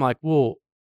 And I'm like, well,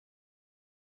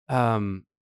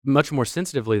 much more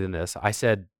sensitively than this, I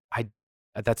said,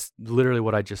 that's literally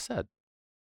what I just said.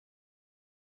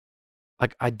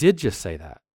 Like, I did just say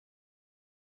that.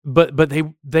 But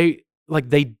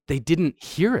they didn't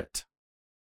hear it.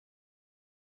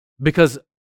 Because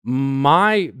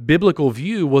my biblical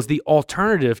view was the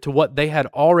alternative to what they had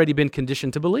already been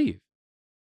conditioned to believe.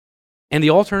 And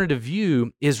the alternative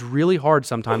view is really hard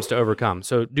sometimes to overcome.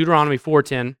 So Deuteronomy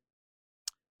 4:10,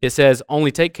 it says,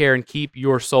 only take care and keep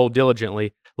your soul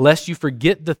diligently, lest you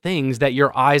forget the things that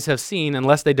your eyes have seen,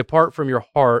 unless they depart from your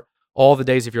heart all the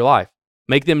days of your life.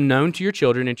 Make them known to your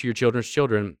children and to your children's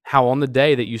children, how on the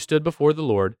day that you stood before the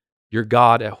Lord, your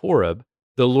God, at Horeb,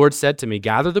 the Lord said to me,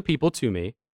 gather the people to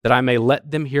me, that I may let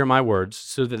them hear my words,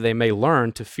 so that they may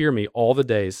learn to fear me all the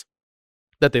days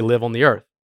that they live on the earth,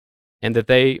 and that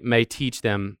they may teach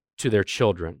them to their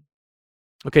children.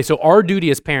 Okay, so our duty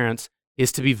as parents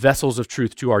is to be vessels of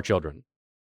truth to our children,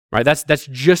 right? That's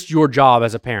just your job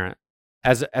as a parent,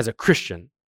 as a Christian.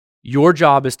 Your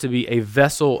job is to be a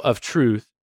vessel of truth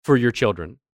for your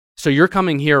children. So you're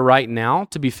coming here right now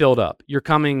to be filled up. You're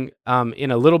coming in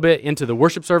a little bit into the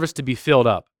worship service to be filled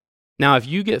up. Now, if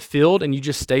you get filled and you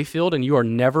just stay filled and you are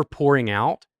never pouring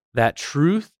out that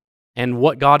truth and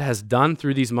what God has done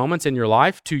through these moments in your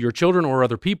life to your children or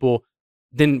other people,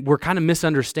 then we're kind of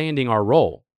misunderstanding our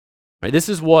role. Right? This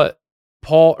is what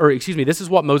this is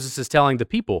what Moses is telling the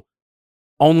people.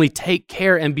 Only take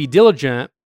care and be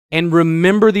diligent and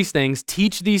remember these things,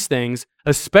 teach these things,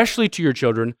 especially to your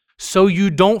children, so you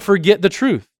don't forget the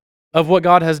truth of what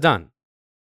God has done.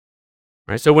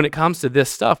 Right? So when it comes to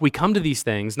this stuff, we come to these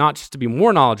things not just to be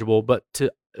more knowledgeable, but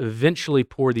to eventually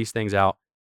pour these things out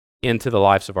into the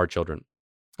lives of our children.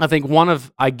 I think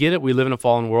I get it, we live in a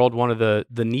fallen world, one of the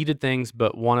needed things,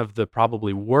 but one of the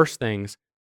probably worst things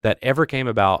that ever came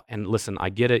about, and listen, I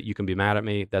get it, you can be mad at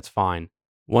me, that's fine.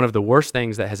 One of the worst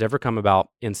things that has ever come about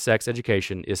in sex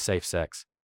education is safe sex.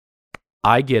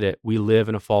 I get it, we live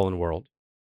in a fallen world.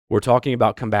 We're talking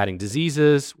about combating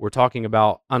diseases, we're talking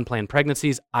about unplanned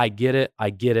pregnancies. I get it,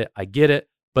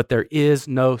 but there is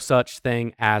no such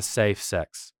thing as safe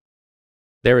sex.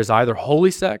 There is either holy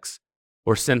sex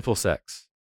or sinful sex.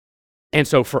 And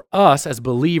so for us as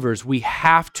believers, we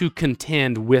have to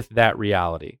contend with that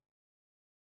reality,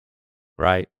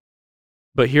 right?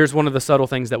 But here's one of the subtle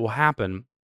things that will happen.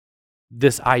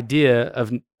 This idea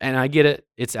of, and I get it,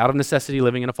 it's out of necessity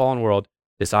living in a fallen world,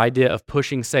 this idea of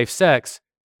pushing safe sex,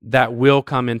 that will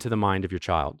come into the mind of your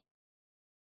child.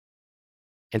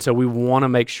 And so we want to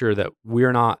make sure that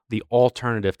we're not the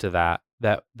alternative to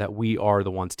that we are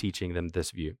the ones teaching them this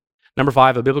view. Number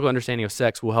 5, a biblical understanding of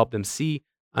sex will help them see,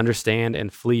 understand,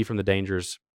 and flee from the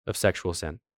dangers of sexual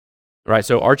sin. All right,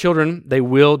 so our children, they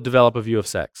will develop a view of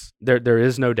sex. There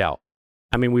is no doubt.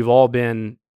 I mean, we've all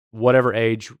been whatever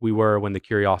age we were when the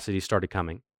curiosity started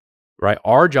coming, right?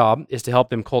 Our job is to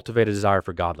help them cultivate a desire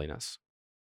for godliness,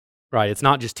 right? It's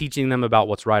not just teaching them about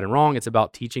what's right and wrong. It's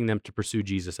about teaching them to pursue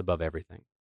Jesus above everything.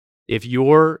 If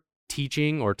your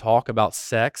teaching or talk about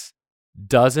sex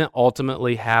doesn't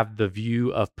ultimately have the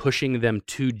view of pushing them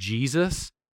to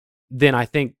Jesus, then I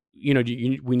think, we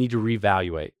need to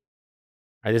reevaluate.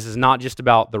 Right? This is not just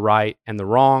about the right and the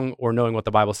wrong or knowing what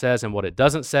the Bible says and what it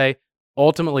doesn't say.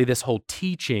 Ultimately, this whole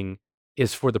teaching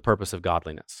is for the purpose of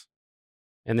godliness.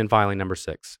 And then finally, number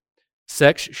 6,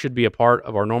 sex should be a part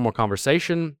of our normal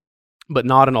conversation, but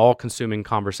not an all-consuming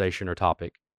conversation or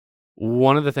topic.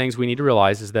 One of the things we need to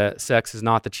realize is that sex is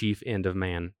not the chief end of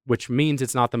man, which means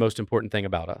it's not the most important thing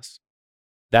about us.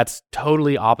 That's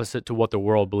totally opposite to what the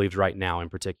world believes right now in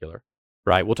particular,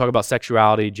 right? We'll talk about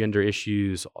sexuality, gender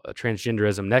issues,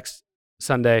 transgenderism next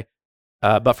Sunday.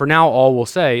 But for now, all we'll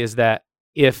say is that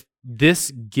if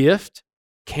this gift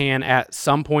can at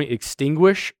some point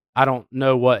extinguish, I don't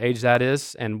know what age that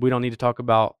is, and we don't need to talk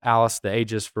about, Alice, the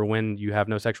ages for when you have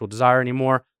no sexual desire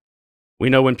anymore. We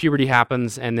know when puberty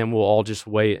happens, and then we'll all just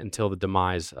wait until the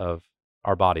demise of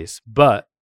our bodies. But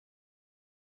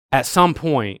at some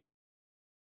point,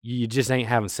 you just ain't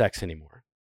having sex anymore.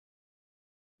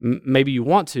 Maybe you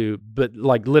want to, but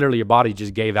like literally your body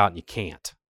just gave out and you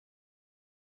can't.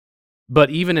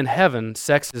 But even in heaven,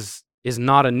 sex is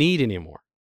not a need anymore.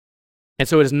 And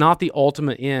so it is not the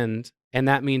ultimate end, and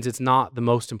that means it's not the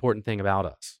most important thing about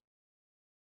us.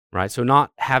 Right? So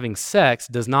not having sex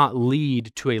does not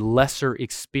lead to a lesser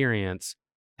experience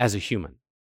as a human.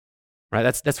 Right?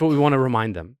 That's what we want to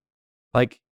remind them.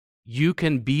 Like, you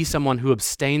can be someone who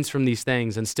abstains from these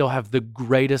things and still have the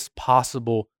greatest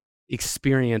possible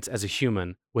experience as a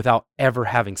human without ever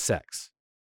having sex,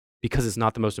 because it's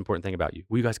not the most important thing about you.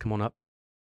 Will you guys come on up?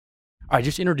 All right,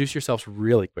 just introduce yourselves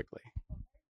really quickly.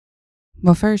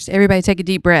 Well, first, everybody take a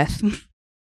deep breath.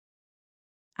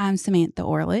 I'm Samantha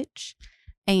Orlich,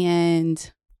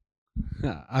 and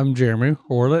I'm Jeremy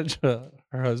Orlich,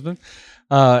 her husband.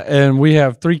 And we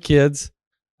have 3 kids,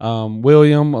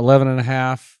 William, 11 and a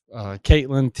half,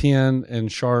 Caitlin, 10,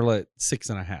 and Charlotte, 6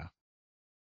 and a half.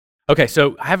 Okay,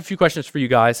 so I have a few questions for you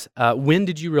guys. When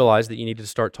did you realize that you needed to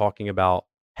start talking about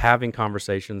having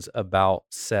conversations about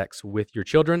sex with your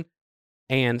children?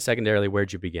 And secondarily,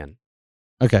 where'd you begin?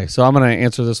 Okay, so I'm going to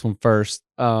answer this one first.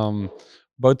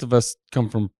 Both of us come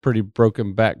from pretty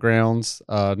broken backgrounds,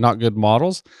 not good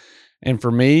models. And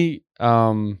for me, I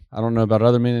don't know about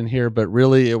other men in here, but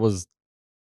really it was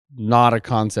not a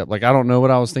concept. Like, I don't know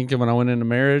what I was thinking when I went into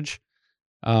marriage,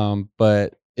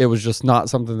 but it was just not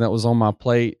something that was on my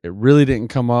plate. It really didn't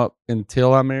come up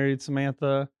until I married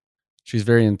Samantha. She's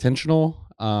very intentional.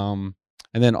 And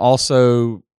then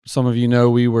also, some of you know,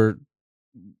 we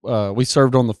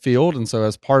served on the field. And so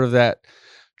as part of that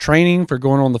training for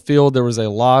going on the field, there was a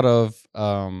lot of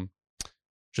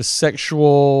just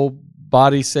sexual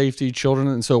body safety, children.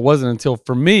 And so it wasn't until,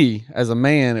 for me as a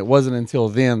man, it wasn't until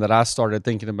then that I started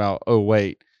thinking about, oh,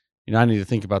 wait, I need to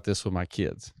think about this with my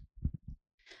kids.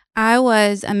 I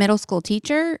was a middle school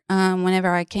teacher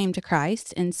whenever I came to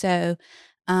Christ. And so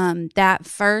that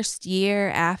first year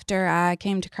after I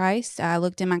came to Christ, I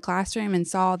looked in my classroom and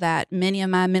saw that many of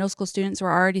my middle school students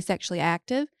were already sexually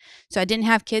active. So I didn't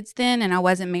have kids then, and I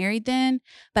wasn't married then,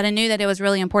 but I knew that it was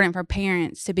really important for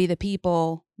parents to be the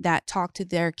people that talk to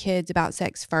their kids about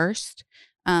sex first,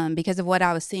 because of what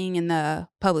I was seeing in the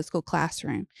public school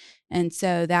classroom. And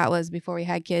so that was before we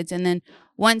had kids. And then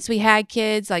once we had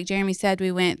kids, like Jeremy said,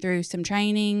 we went through some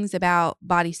trainings about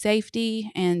body safety.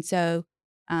 And so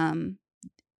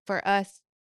for us,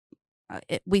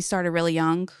 we started really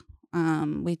young.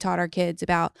 We taught our kids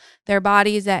about their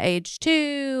bodies at age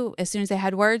 2. As soon as they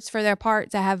had words for their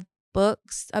parts, I have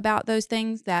books about those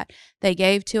things that they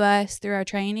gave to us through our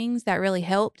trainings that really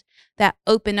helped, that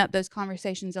opened up those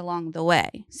conversations along the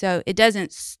way. So it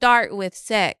doesn't start with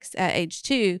sex at age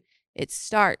 2. It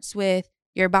starts with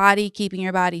your body, keeping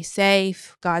your body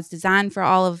safe. God's design for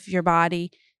all of your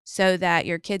body so that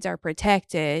your kids are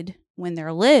protected when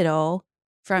they're little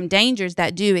from dangers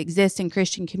that do exist in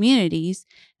Christian communities.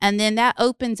 And then that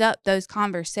opens up those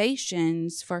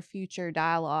conversations for future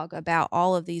dialogue about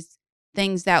all of these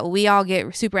things that we all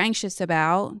get super anxious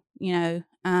about,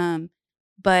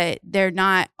 but they're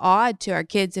not odd to our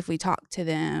kids if we talk to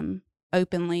them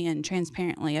openly and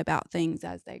transparently about things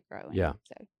as they grow. Yeah.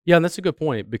 Yeah, and that's a good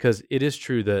point, because it is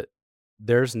true that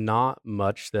there's not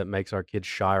much that makes our kids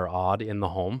shy or odd in the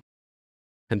home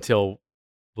until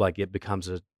like it becomes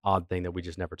an odd thing that we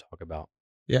just never talk about.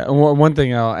 Yeah, and one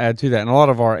thing I'll add to that, and a lot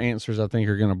of our answers I think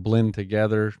are going to blend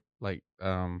together,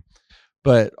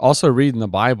 but also reading the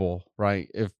Bible, right?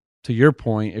 If, to your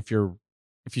point, if you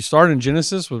start in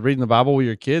Genesis with reading the Bible with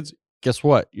your kids, guess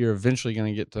what? You're eventually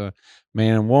going to get to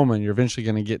man and woman. You're eventually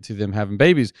going to get to them having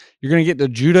babies. You're going to get to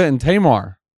Judah and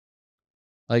Tamar.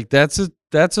 Like that's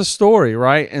a story,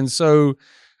 right? And so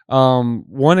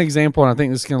one example, and I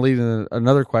think this is going to lead into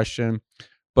another question,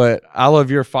 but I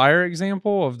love your fire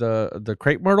example of the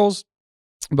crepe myrtles.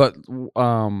 But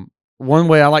one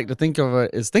way I like to think of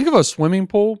it is think of a swimming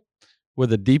pool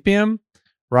with a deep end,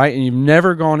 right? And you've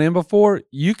never gone in before.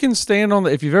 You can stand on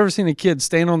if you've ever seen a kid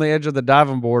stand on the edge of the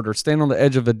diving board or stand on the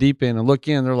edge of a deep end and look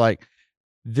in, they're like,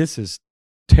 this is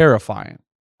terrifying.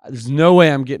 There's no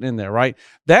way I'm getting in there, right?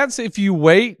 That's if you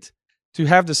wait to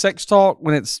have the sex talk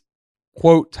when it's,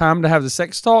 quote, time to have the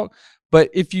sex talk. But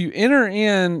if you enter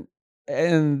in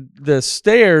and the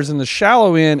stairs and the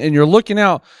shallow end and you're looking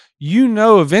out,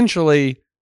 eventually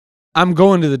I'm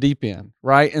going to the deep end,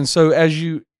 right? And so as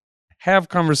you have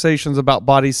conversations about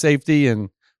body safety and,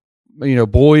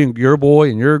 boy and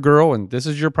your girl, and this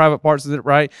is your private parts of it,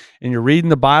 right? And you're reading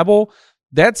the Bible,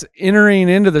 that's entering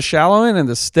into the shallow end and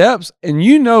the steps, and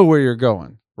you know where you're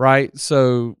going, right?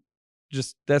 So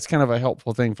just that's kind of a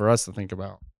helpful thing for us to think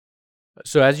about.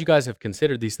 So as you guys have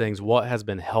considered these things, what has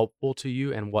been helpful to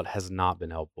you and what has not been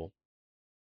helpful?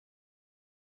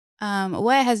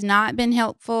 What has not been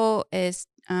helpful is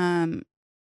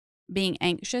being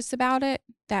anxious about it.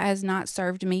 That has not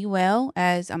served me well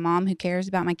as a mom who cares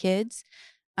about my kids,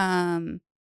 and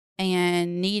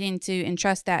needing to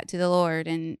entrust that to the Lord.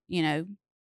 And,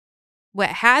 what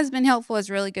has been helpful is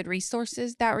really good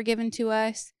resources that were given to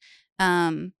us,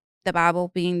 the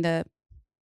Bible being the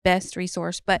best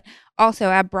resource. But also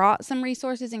I brought some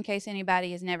resources in case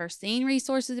anybody has never seen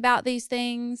resources about these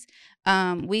things.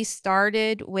 We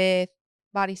started with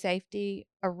body safety.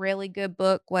 A really good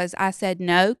book was I Said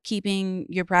No, Keeping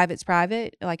Your Privates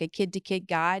Private, like a kid-to-kid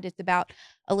guide. It's about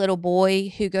a little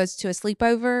boy who goes to a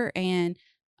sleepover, and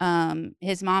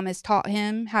his mom has taught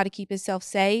him how to keep himself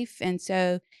safe. And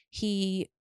so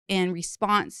he, in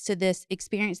response to this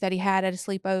experience that he had at a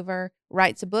sleepover,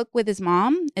 writes a book with his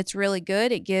mom. It's really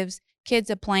good. It gives kids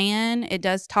a plan. It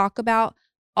does talk about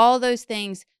all those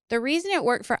things. The reason it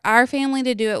worked for our family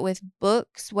to do it with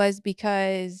books was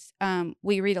because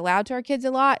we read aloud to our kids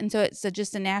a lot. And so it's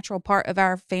just a natural part of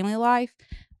our family life.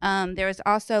 There was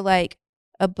also like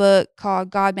a book called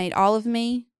God Made All of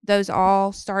Me. Those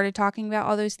all started talking about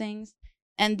all those things.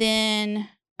 And then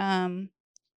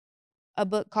a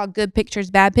book called Good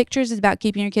Pictures, Bad Pictures is about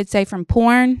keeping your kids safe from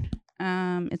porn.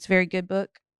 It's a very good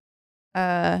book.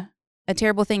 A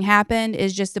Terrible Thing Happened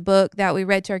is just a book that we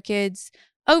read to our kids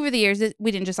over the years.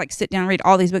 We didn't just like sit down and read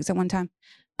all these books at one time.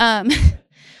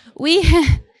 We,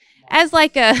 as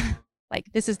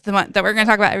this is the month that we're going to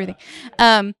talk about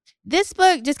everything. This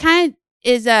book just kind of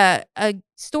is a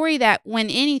story that when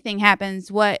anything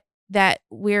happens, that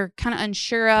we're kind of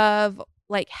unsure of,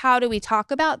 like, how do we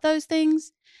talk about those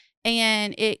things?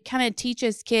 And it kind of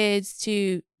teaches kids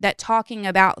that talking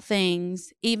about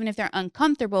things, even if they're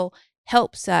uncomfortable,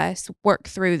 helps us work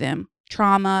through them.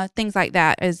 Trauma, things like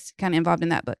that is kind of involved in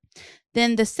that book.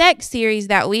 Then the sex series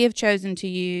that we have chosen to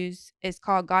use is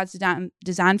called God's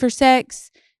Design for Sex.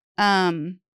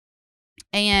 And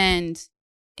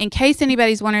in case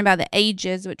anybody's wondering about the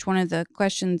ages, which one of the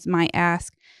questions might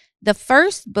ask, the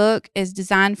first book is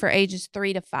designed for ages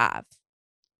 3 to 5.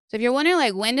 So if you're wondering,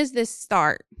 like, when does this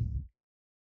start?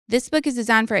 This book is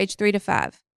designed for age 3 to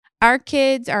 5. Our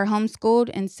kids are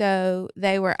homeschooled, and so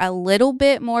they were a little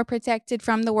bit more protected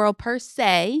from the world per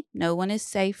se. No one is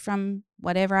safe from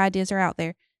whatever ideas are out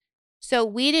there. So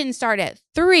we didn't start at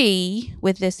 3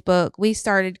 with this book. We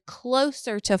started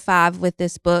closer to 5 with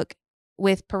this book,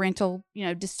 with parental,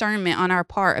 discernment on our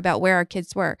part about where our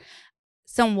kids were.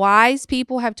 Some wise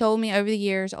people have told me over the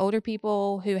years, older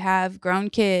people who have grown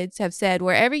kids have said,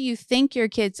 wherever you think your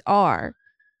kids are,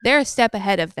 they're a step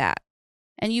ahead of that.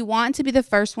 And you want to be the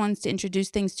first ones to introduce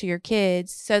things to your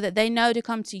kids so that they know to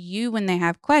come to you when they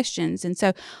have questions. And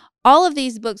so all of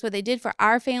these books, what they did for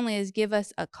our family is give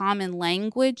us a common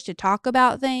language to talk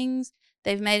about things.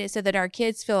 They've made it so that our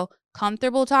kids feel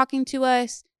comfortable talking to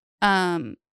us.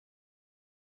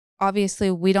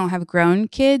 Obviously, we don't have grown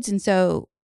kids. And so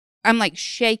I'm like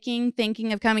shaking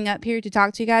thinking of coming up here to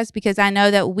talk to you guys because I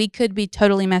know that we could be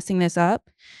totally messing this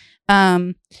up.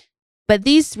 But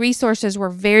these resources were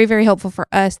very, very helpful for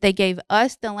us. They gave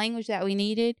us the language that we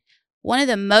needed. One of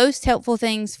the most helpful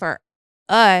things for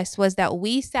us was that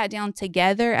we sat down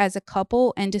together as a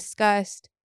couple and discussed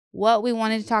what we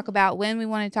wanted to talk about, when we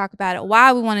wanted to talk about it,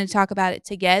 why we wanted to talk about it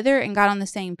together, and got on the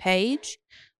same page.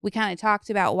 We kind of talked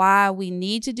about why we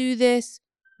need to do this,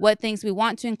 what things we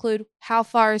want to include, how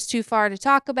far is too far to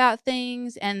talk about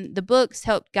things. And the books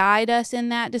helped guide us in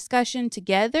that discussion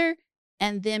together,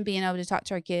 and then being able to talk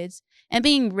to our kids and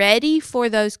being ready for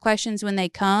those questions when they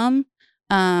come.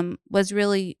 was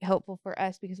really helpful for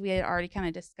us because we had already kind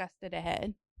of discussed it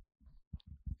ahead.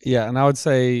 Yeah, and I would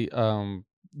say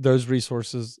those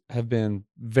resources have been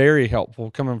very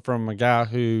helpful coming from a guy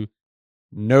who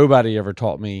nobody ever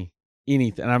taught me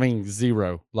anything. I mean,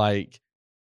 zero. Like,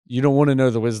 you don't want to know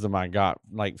the wisdom I got,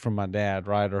 like from my dad,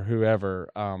 right, or whoever.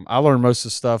 I learned most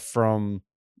of the stuff from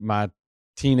my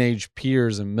teenage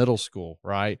peers in middle school,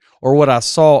 right, or what I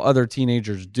saw other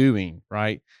teenagers doing,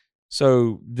 right.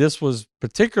 So this was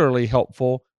particularly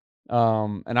helpful,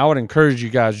 and I would encourage you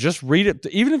guys, just read it,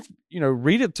 even if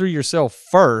read it through yourself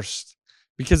first,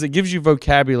 because it gives you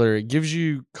vocabulary, it gives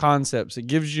you concepts, it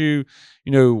gives you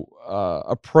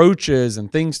approaches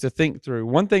and things to think through.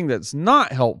 One thing that's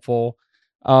not helpful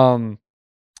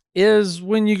is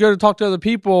when you go to talk to other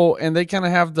people and they kind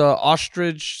of have the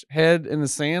ostrich head in the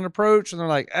sand approach, and they're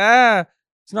like,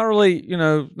 it's not really,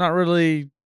 not really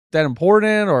that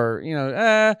important,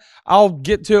 or, I'll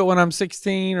get to it when I'm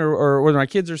 16 or when my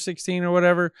kids are 16 or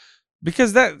whatever.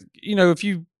 Because that, if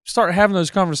you start having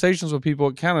those conversations with people,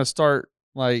 it kind of start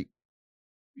like,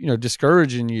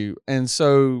 discouraging you. And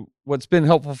so what's been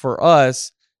helpful for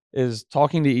us is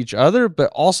talking to each other,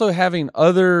 but also having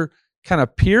other kind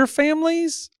of peer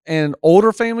families and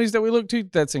older families that we look to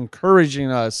that's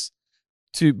encouraging us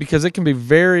to, because it can be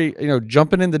very,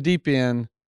 jumping in the deep end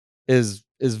is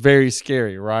very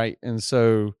scary, right? And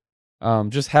so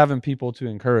just having people to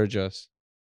encourage us.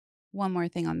 One more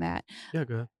thing on that. Yeah,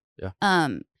 go ahead.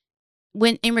 Yeah.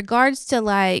 When in regards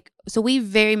to so we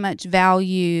very much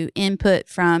value input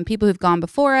from people who've gone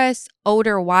before us,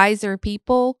 older, wiser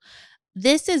people.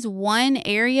 This is one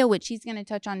area which he's going to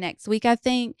touch on next week, I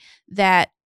think,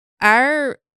 that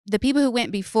the people who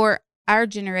went before our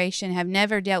generation have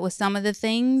never dealt with some of the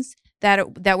things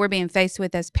that we're being faced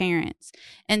with as parents.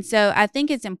 And so I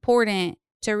think it's important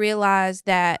to realize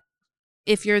that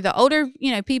if you're the older,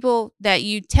 people, that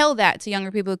you tell that to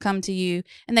younger people who come to you,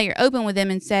 and that you're open with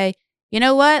them and say, you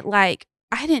know what, like,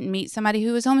 I didn't meet somebody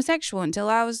who was homosexual until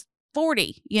I was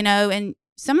 40, and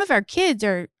some of our kids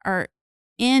are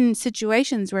in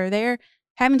situations where they're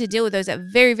having to deal with those at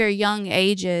very, very young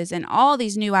ages, and all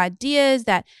these new ideas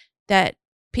that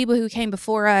people who came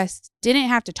before us didn't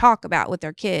have to talk about with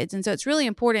their kids. And so it's really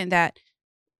important that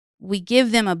we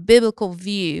give them a biblical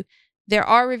view. There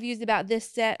are reviews about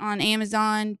this set on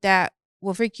Amazon that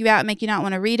will freak you out and make you not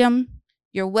want to read them.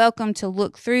 You're welcome to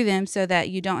look through them so that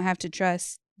you don't have to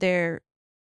trust their,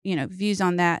 views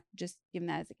on that. Just give them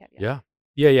that as a caveat.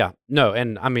 Yeah. No,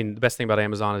 and I mean, the best thing about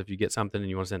Amazon is if you get something and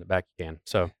you want to send it back, you can.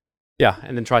 So, yeah,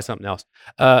 and then try something else.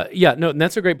 And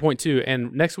that's a great point too.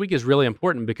 And next week is really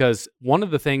important because one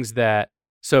of the things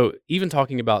so even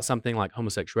talking about something like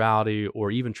homosexuality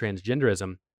or even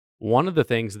transgenderism, one of the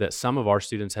things that some of our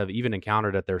students have even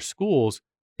encountered at their schools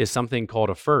is something called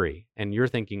a furry. And you're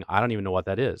thinking, I don't even know what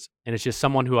that is. And it's just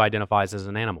someone who identifies as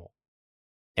an animal.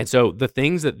 And so the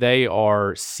things that they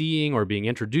are seeing or being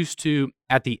introduced to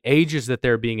at the ages that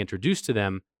they're being introduced to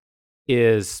them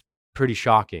is pretty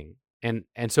shocking. And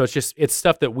so it's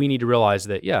stuff that we need to realize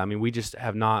that, we just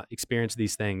have not experienced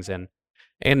these things, and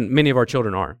many of our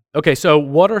children are. Okay, so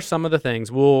what are some of the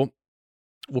things, we'll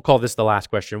call this the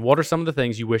last question. What are some of the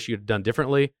things you wish you'd done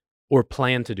differently or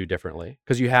plan to do differently?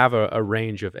 Because you have a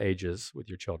range of ages with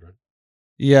your children.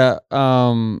 Yeah,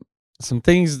 some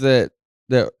things that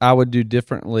I would do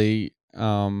differently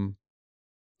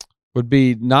would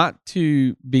be not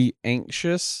to be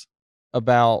anxious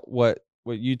about what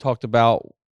you talked about,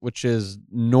 which is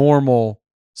normal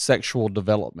sexual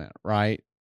development, right?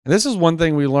 And this is one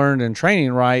thing we learned in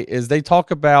training, right? Is they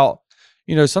talk about,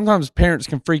 sometimes parents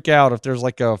can freak out if there's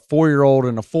like a 4-year-old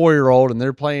and a 4-year-old and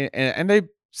they're playing, and they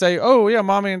say, oh yeah,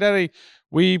 mommy and daddy,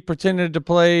 we pretended to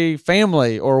play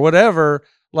family or whatever.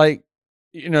 Like,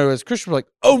 as Christians, we're like,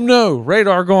 oh no,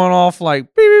 radar going off,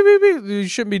 like, beep, beep, beep, beep. You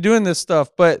shouldn't be doing this stuff.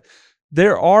 But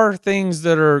there are things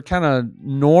that are kind of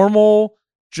normal,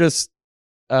 just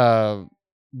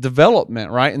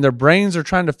development, right? And their brains are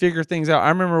trying to figure things out. I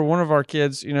remember one of our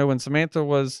kids, when Samantha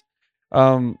was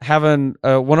having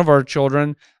one of our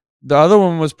children, the other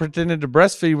one was pretending to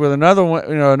breastfeed with another one,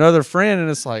 another friend,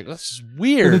 and it's like, this is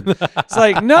weird. It's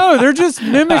like, no, they're just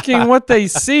mimicking what they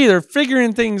see. They're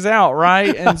figuring things out,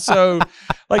 right? And so,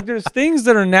 like, there's things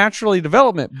that are naturally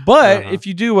development. But if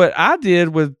you do what I did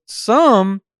with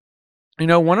some,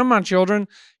 one of my children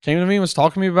came to me and was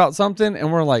talking to me about something,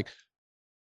 and we're like,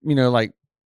 like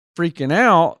freaking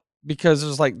out because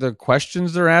it's like the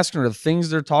questions they're asking or the things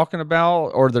they're talking about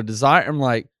or their desire. I'm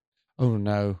like, oh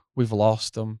no, we've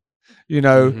lost them.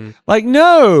 Like,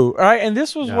 no, right? And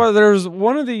this was where there's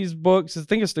one of these books, I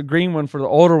think it's the green one for the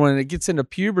older one, and it gets into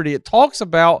puberty. It talks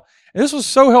about And this was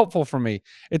so helpful for me.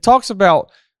 It talks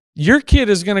about your kid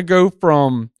is going to go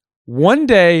from one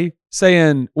day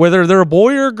saying, whether they're a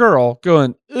boy or a girl,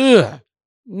 going, ugh,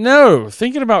 no,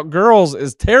 thinking about girls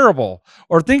is terrible,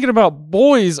 or thinking about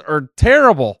boys are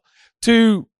terrible,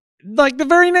 to like the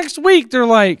very next week, they're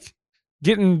like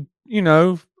getting,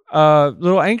 a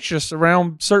little anxious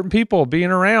around certain people being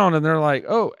around. And they're like,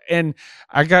 oh, and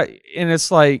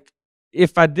it's like,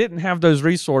 if I didn't have those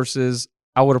resources,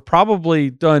 I would have probably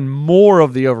done more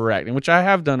of the overreacting, which I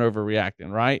have done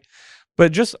overreacting, right?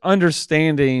 But just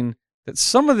understanding that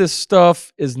some of this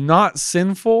stuff is not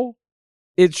sinful.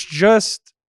 It's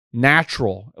just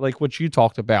natural, like what you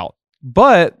talked about.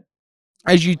 But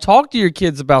as you talk to your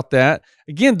kids about that,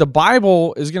 again, the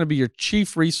Bible is going to be your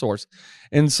chief resource.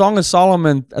 In Song of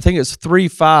Solomon, I think it's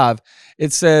 3:5,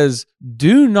 it says,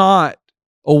 do not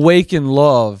awaken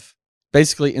love,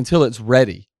 basically, until it's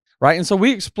ready, right? And so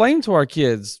we explain to our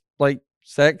kids, like,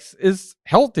 sex is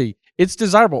healthy. It's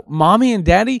desirable. Mommy and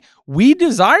daddy, we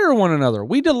desire one another.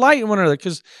 We delight in one another.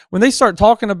 Because when they start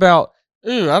talking about,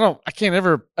 ooh, I can't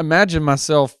ever imagine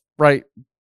myself, right,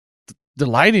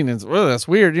 delighting in, well, that's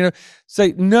weird,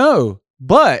 say no.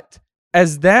 But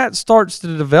as that starts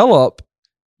to develop,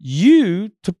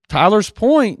 you, to Tyler's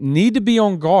point, need to be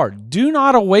on guard. Do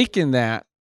not awaken that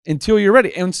until you're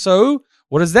ready. And so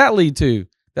what does that lead to?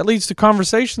 That leads to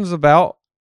conversations about,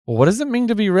 well, what does it mean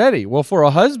to be ready? Well, for a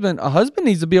husband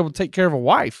needs to be able to take care of a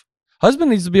wife.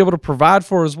 Husband needs to be able to provide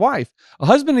for his wife. A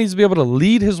husband needs to be able to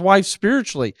lead his wife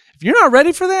spiritually. If you're not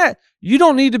ready for that, you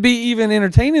don't need to be even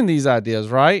entertaining these ideas,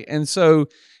 right? And so,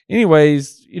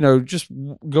 anyways, just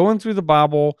going through the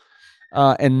Bible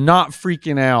and not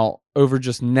freaking out over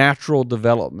just natural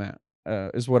development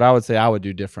is what I would say I would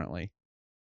do differently.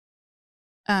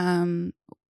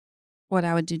 What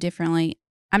I would do differently,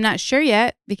 I'm not sure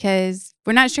yet, because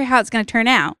we're not sure how it's going to turn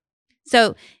out.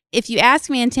 So if you ask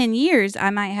me in 10 years, I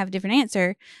might have a different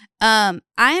answer. I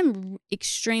am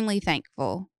extremely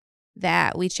thankful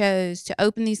that we chose to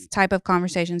open these type of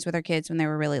conversations with our kids when they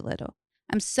were really little.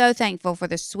 I'm so thankful for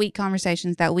the sweet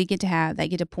conversations that we get to have that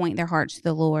get to point their hearts to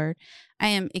the Lord. I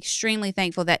am extremely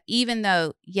thankful that even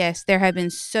though, yes, there have been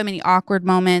so many awkward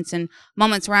moments and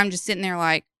moments where I'm just sitting there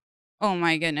like, oh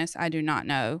my goodness, I do not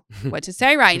know what to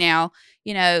say right now.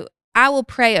 I will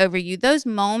pray over you. Those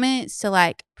moments to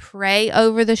like pray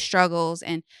over the struggles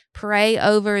and pray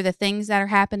over the things that are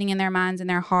happening in their minds and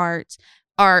their hearts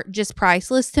are just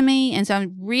priceless to me. And so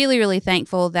I'm really, really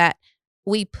thankful that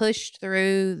we pushed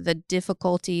through the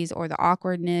difficulties or the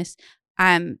awkwardness.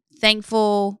 I'm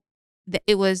thankful that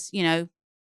it was,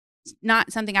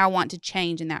 not something I want to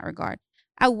change in that regard.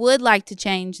 I would like to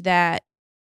change that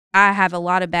I have a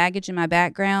lot of baggage in my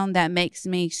background that makes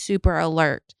me super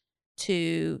alert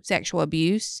to sexual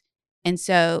abuse. And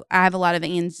so I have a lot of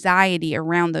anxiety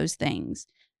around those things.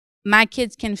 My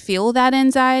kids can feel that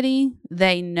anxiety.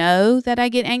 They know that I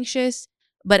get anxious,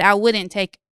 but I wouldn't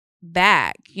take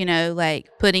back, like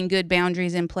putting good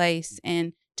boundaries in place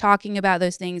and talking about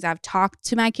those things. I've talked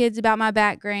to my kids about my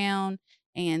background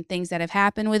and things that have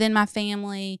happened within my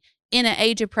family in an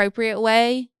age appropriate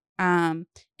way. And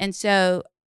so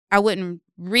I wouldn't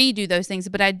redo those things,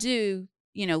 but I do,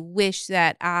 wish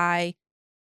that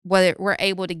we're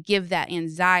able to give that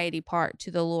anxiety part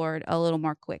to the Lord a little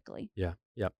more quickly. Yeah.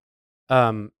 Yep.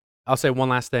 I'll say one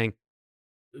last thing.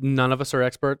 None of us are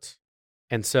experts.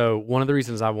 And so one of the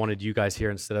reasons I wanted you guys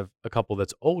here instead of a couple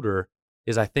that's older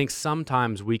is I think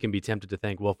sometimes we can be tempted to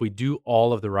think, well, if we do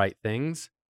all of the right things,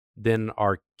 then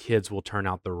our kids will turn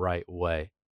out the right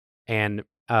way. And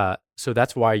so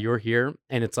that's why you're here.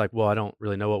 And it's like, well, I don't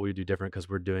really know what we would do different because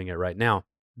we're doing it right now.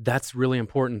 That's really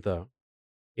important, though,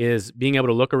 is being able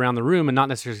to look around the room and not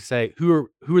necessarily say, who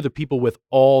are the people with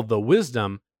all the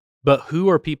wisdom, but who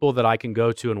are people that I can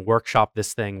go to and workshop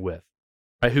this thing with?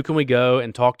 Right? Who can we go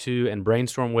and talk to and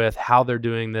brainstorm with, how they're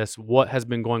doing this, what has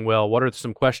been going well, what are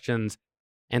some questions?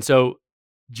 And so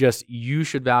just you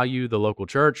should value the local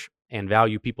church and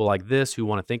value people like this who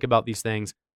want to think about these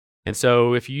things. And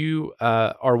so if you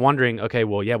are wondering, okay,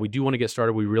 well, yeah, we do want to get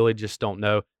started. We really just don't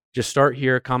know. Just start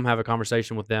here, come have a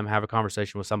conversation with them, have a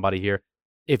conversation with somebody here.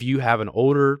 If you have an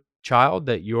older child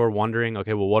that you're wondering,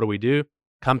 okay, well, what do we do?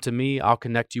 Come to me. I'll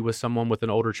connect you with someone with an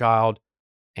older child,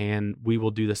 and we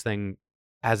will do this thing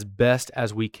as best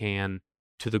as we can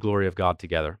to the glory of God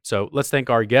together. So let's thank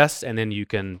our guests, and then you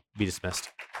can be dismissed.